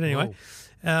inflation. But anyway.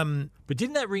 But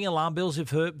didn't that ring alarm bells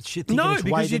of her thinking it's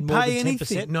because you'd more pay than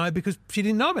anything. 10%? No, because she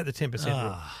didn't know about the 10%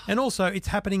 rule. And also, it's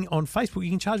happening on Facebook. You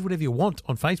can charge whatever you want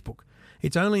on Facebook.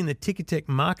 It's only in the Ticketek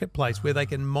marketplace where they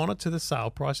can monitor the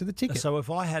sale price of the ticket. So if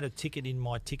I had a ticket in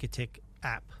my Ticketek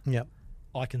app,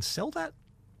 I can sell that?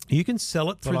 You can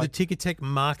sell it through the Ticketek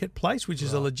marketplace, which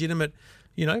is a legitimate,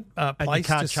 place to sell. And you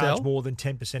can't charge more than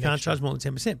 10%. Can't charge more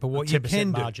than 10%. But what you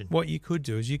can do, what you could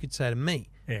do is you could say to me,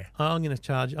 I'm going to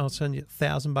charge, I'll send you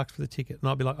 $1,000 for the ticket. And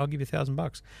I'll be like, I'll give you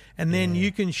 $1,000. And then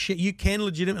you can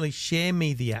legitimately share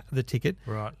me the ticket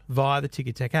via the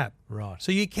Ticketek app. Right.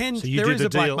 So you can, so you there do is the a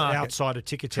black deal market. Outside of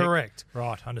Ticketek. Correct.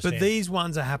 Right, understand. But these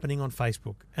ones are happening on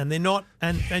Facebook. And they're not,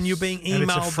 and you're being emailed and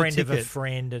it's a friend the ticket. Of a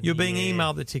friend. And you're being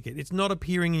emailed the ticket. It's not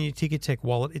appearing in your Ticketek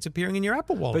wallet. It's appearing in your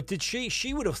Apple wallet. But did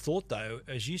she would have thought, though,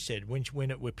 as you said, when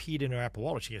it appeared in her Apple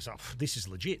wallet, she goes, this is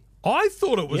legit. I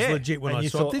thought it was legit when I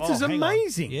saw it. This is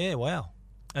amazing. Yeah, wow.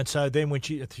 And so then when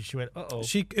she went, uh-oh.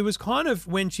 It was kind of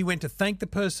when she went to thank the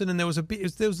person and there was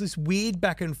this weird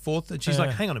back and forth that she's like,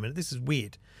 hang on a minute, this is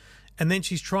weird. And then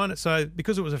she's trying to, so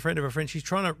because it was a friend of a friend, she's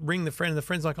trying to ring the friend and the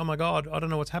friend's like, oh my God, I don't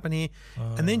know what's happened here.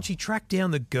 And then she tracked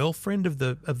down the girlfriend of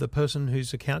the person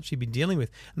whose account she'd been dealing with.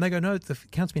 And they go, no, the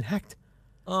account's been hacked.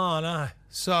 Oh, no.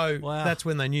 So that's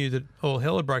when they knew that all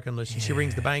hell had broken loose. She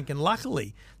rings the bank and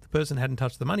luckily the person hadn't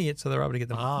touched the money yet, so they were able to get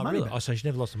the money back. Oh, so she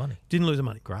never lost the money? Didn't lose the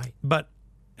money. Great. But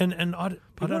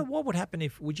what would happen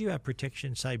would you have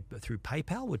protection, say, through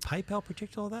PayPal? Would PayPal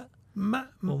protect all that?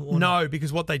 No,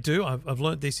 because what they do, I've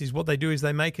learnt this, is what they do is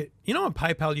they make it, on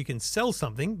PayPal you can sell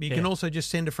something, but you can also just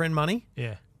send a friend money.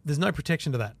 Yeah. There's no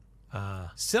protection to that.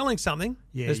 Selling something,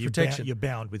 there's protection. You're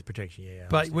bound with protection,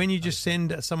 But when you just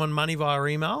send someone money via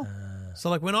email, so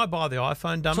like when I buy the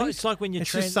iPhone dummies, it's like when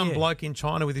it's just some bloke in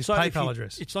China with his PayPal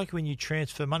address. It's like when you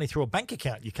transfer money through a bank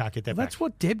account, you can't get that back. That's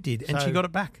what Deb did, and she got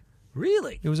it back.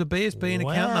 Really? It was a BSB and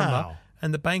account number,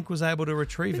 and the bank was able to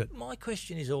retrieve it. My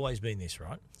question has always been this,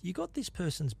 right? You got this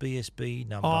person's BSB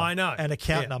number I know. and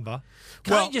account number.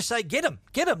 Can't you just say, get them,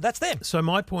 that's them? So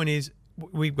my point is,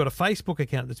 we've got a Facebook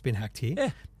account that's been hacked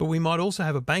here, but we might also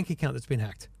have a bank account that's been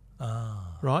hacked.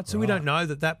 Right? So we don't know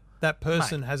that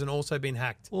person hasn't also been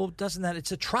hacked. Well, doesn't that,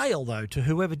 it's a trail, though, to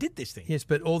whoever did this thing. Yes,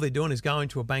 but all they're doing is going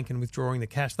to a bank and withdrawing the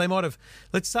cash. They might have,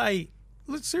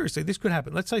 seriously, this could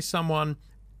happen. Let's say someone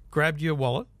grabbed your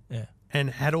wallet and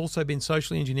had also been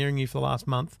socially engineering you for the last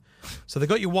month. So they've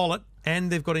got your wallet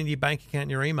and they've got into your bank account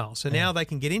and your email. So now they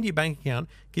can get into your bank account,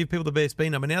 give people the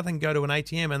BSB number. Now they can go to an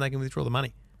ATM and they can withdraw the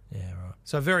money. Yeah, right.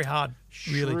 So very hard,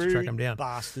 really, to track them down.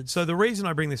 Bastards. So the reason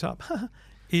I bring this up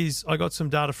is I got some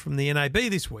data from the NAB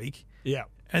this week. Yeah.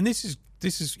 And this is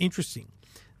interesting.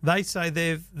 They say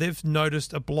they've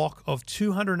noticed a block of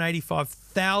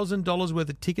 $285,000 worth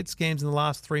of ticket scams in the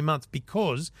last 3 months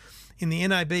because in the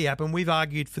NAB app, and we've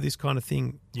argued for this kind of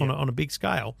thing on a big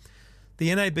scale,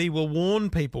 the NAB will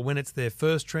warn people when it's their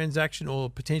first transaction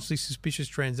or potentially suspicious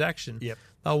transaction. Yep.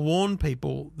 They'll warn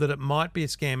people that it might be a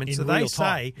scam. And In so they real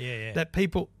say time. that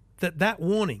people that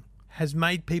warning has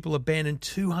made people abandon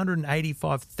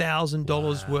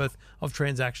 $285,000 worth of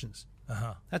transactions.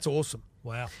 Uh-huh. That's awesome.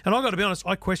 Wow. And I've got to be honest,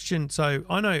 I question. So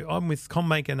I know I'm with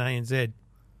CommBank and ANZ.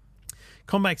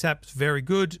 CommBank's app is very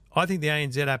good. I think the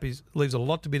ANZ app leaves a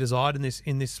lot to be desired in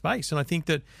this space. And I think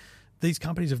that these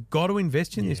companies have got to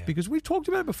invest in this because we've talked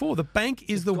about it before. The bank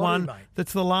is the one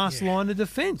that's the last line of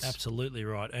defence. Absolutely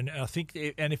right. And I think,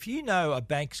 and if you know a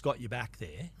bank's got your back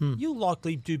there, you'll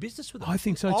likely do business with them. I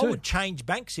think so too. I would change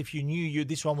banks if you knew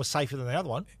this one was safer than the other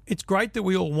one. It's great that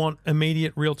we all want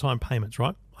immediate real-time payments,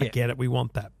 right? I get it. We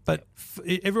want that. But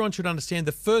everyone should understand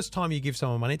the first time you give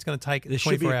someone money, it's going to take 24 hours.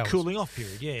 There should be a cooling off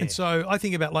period, And so I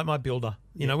think about like my builder.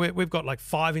 You know, we've got like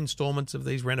 5 installments of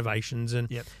these renovations and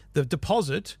the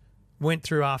deposit went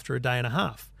through after a day and a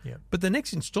half. Yep. But the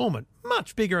next instalment,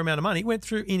 much bigger amount of money, went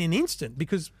through in an instant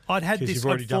because I'd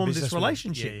formed this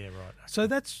relationship. Yeah, right. So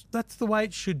that's the way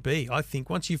it should be. I think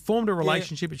once you've formed a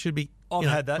relationship, it should be. I've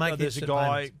had that. There's a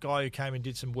guy payments. who came and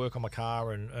did some work on my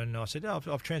car, and I said,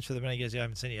 I've transferred the money. He goes, I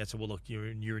haven't seen it yet. I said, well, look,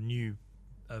 you're a new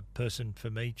person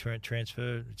for me to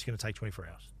transfer. It's going to take 24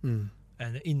 hours.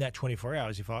 And in that 24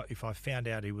 hours, if I found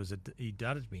out he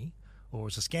dudded me or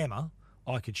was a scammer,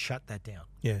 I could shut that down.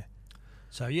 Yeah.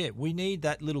 So, we need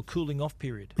that little cooling off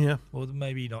period. Yeah. Or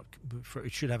maybe not.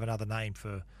 It should have another name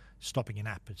for stopping an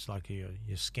app. It's like your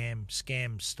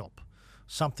scam stop,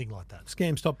 something like that.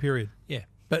 Scam stop period. Yeah.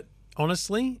 But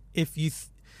honestly,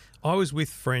 I was with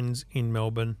friends in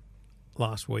Melbourne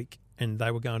last week and they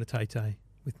were going to Tay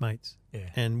with mates.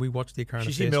 Yeah. And we watched the current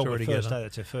She's affairs in Melbourne story together. first day.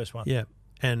 That's her first one. Yeah.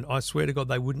 And I swear to God,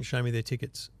 they wouldn't show me their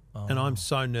tickets. And I'm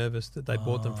so nervous that they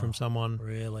bought them from someone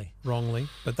wrongly.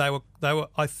 But they were.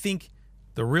 I think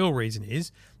the real reason is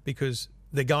because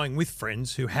they're going with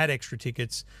friends who had extra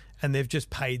tickets and they've just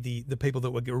paid the people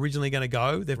that were originally going to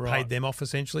go. They've paid them off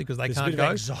essentially because they can't a bit go.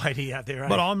 of anxiety out there,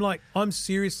 But I'm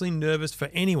seriously nervous for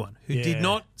anyone who did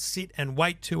not sit and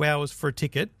wait 2 hours for a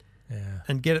ticket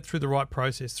and get it through the right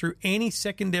process, through any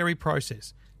secondary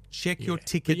process. Check your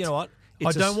ticket. But you know what?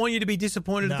 I don't want you to be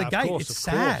disappointed at the gate. It's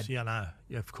sad. Yeah, no,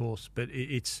 of course. But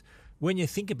it's when you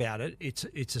think about it,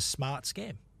 it's a smart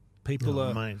scam. People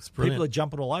are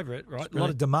jumping all over it, right? A lot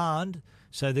of demand.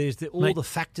 So there's all the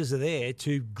factors are there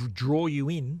to draw you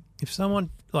in. If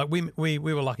someone like we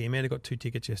were lucky, Amanda got 2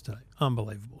 tickets yesterday.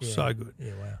 Unbelievable, so good.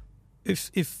 Yeah, wow.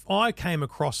 If I came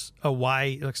across a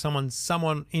way like someone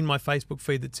in my Facebook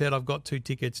feed that said I've got 2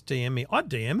 tickets, DM me, I'd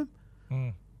DM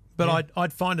them. But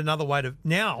I'd find another way to.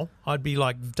 Now I'd be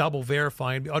like double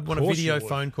verifying. I'd want a video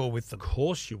phone call with them. Of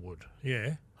course you would.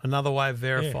 Yeah. Another way of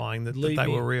verifying that they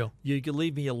were real. You can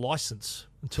leave me your license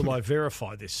until I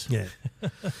verify this. Yeah.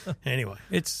 Anyway,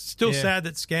 it's still sad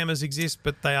that scammers exist,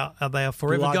 but they are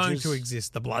forever going to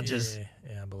exist. The bludgers.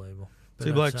 Yeah, unbelievable.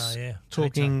 Two blokes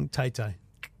talking Tay-Tay.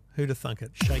 Who'd have thunk it?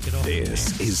 Shake it off.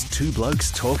 This is Two Blokes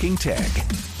Talking Tech.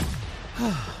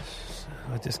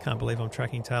 I just can't believe I'm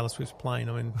tracking Taylor Swift's plane.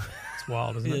 I mean, it's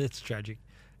wild, isn't it? It's tragic.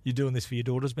 You're doing this for your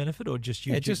daughter's benefit, or just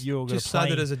you? Just so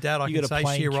that as a dad, I can say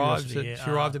she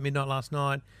arrived at midnight last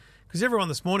night. Because everyone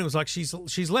this morning was like, she's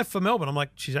left for Melbourne. I'm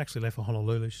like, she's actually left for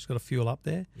Honolulu. She's got a fuel up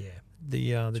there. Yeah.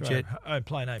 The jet. Her own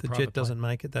plane, the jet doesn't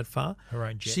make it that far. Her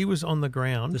own jet. She was on the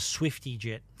ground. The Swifty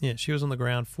jet. Yeah, she was on the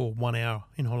ground for 1 hour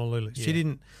in Honolulu. Yeah. She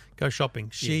didn't go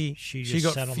shopping. She just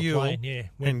got sat on fuel the plane,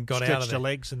 and got out of there. Stretched her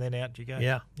legs and then out you go.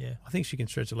 Yeah. Yeah. I think she can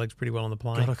stretch her legs pretty well on the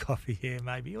plane. Got a coffee here,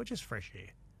 maybe, or just fresh air.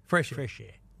 Fresh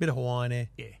air. Bit of Hawaiian air.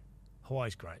 Yeah.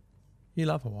 Hawaii's great. You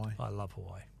love Hawaii. I love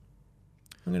Hawaii.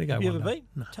 I'm going to go Have you one ever day.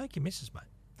 been? No. Take your missus, mate.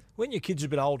 When your kids are a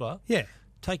bit older,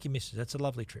 take your missus. That's a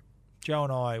lovely trip. Joe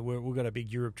and I, we've got a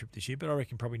big Europe trip this year, but I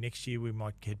reckon probably next year we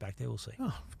might head back there. We'll see.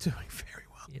 Oh, we're doing very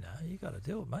well. You know, you got to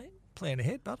do it, mate. Plan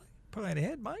ahead, buddy. Plan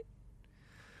ahead, mate.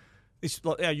 It's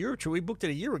like our Europe trip. We booked it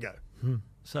a year ago,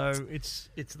 so it's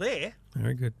there.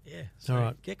 Very good. Yeah. So all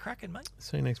right. Get cracking, mate.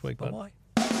 See you next week, bud. Bye.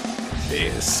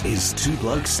 This is Two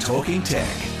Blokes Talking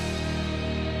Tech.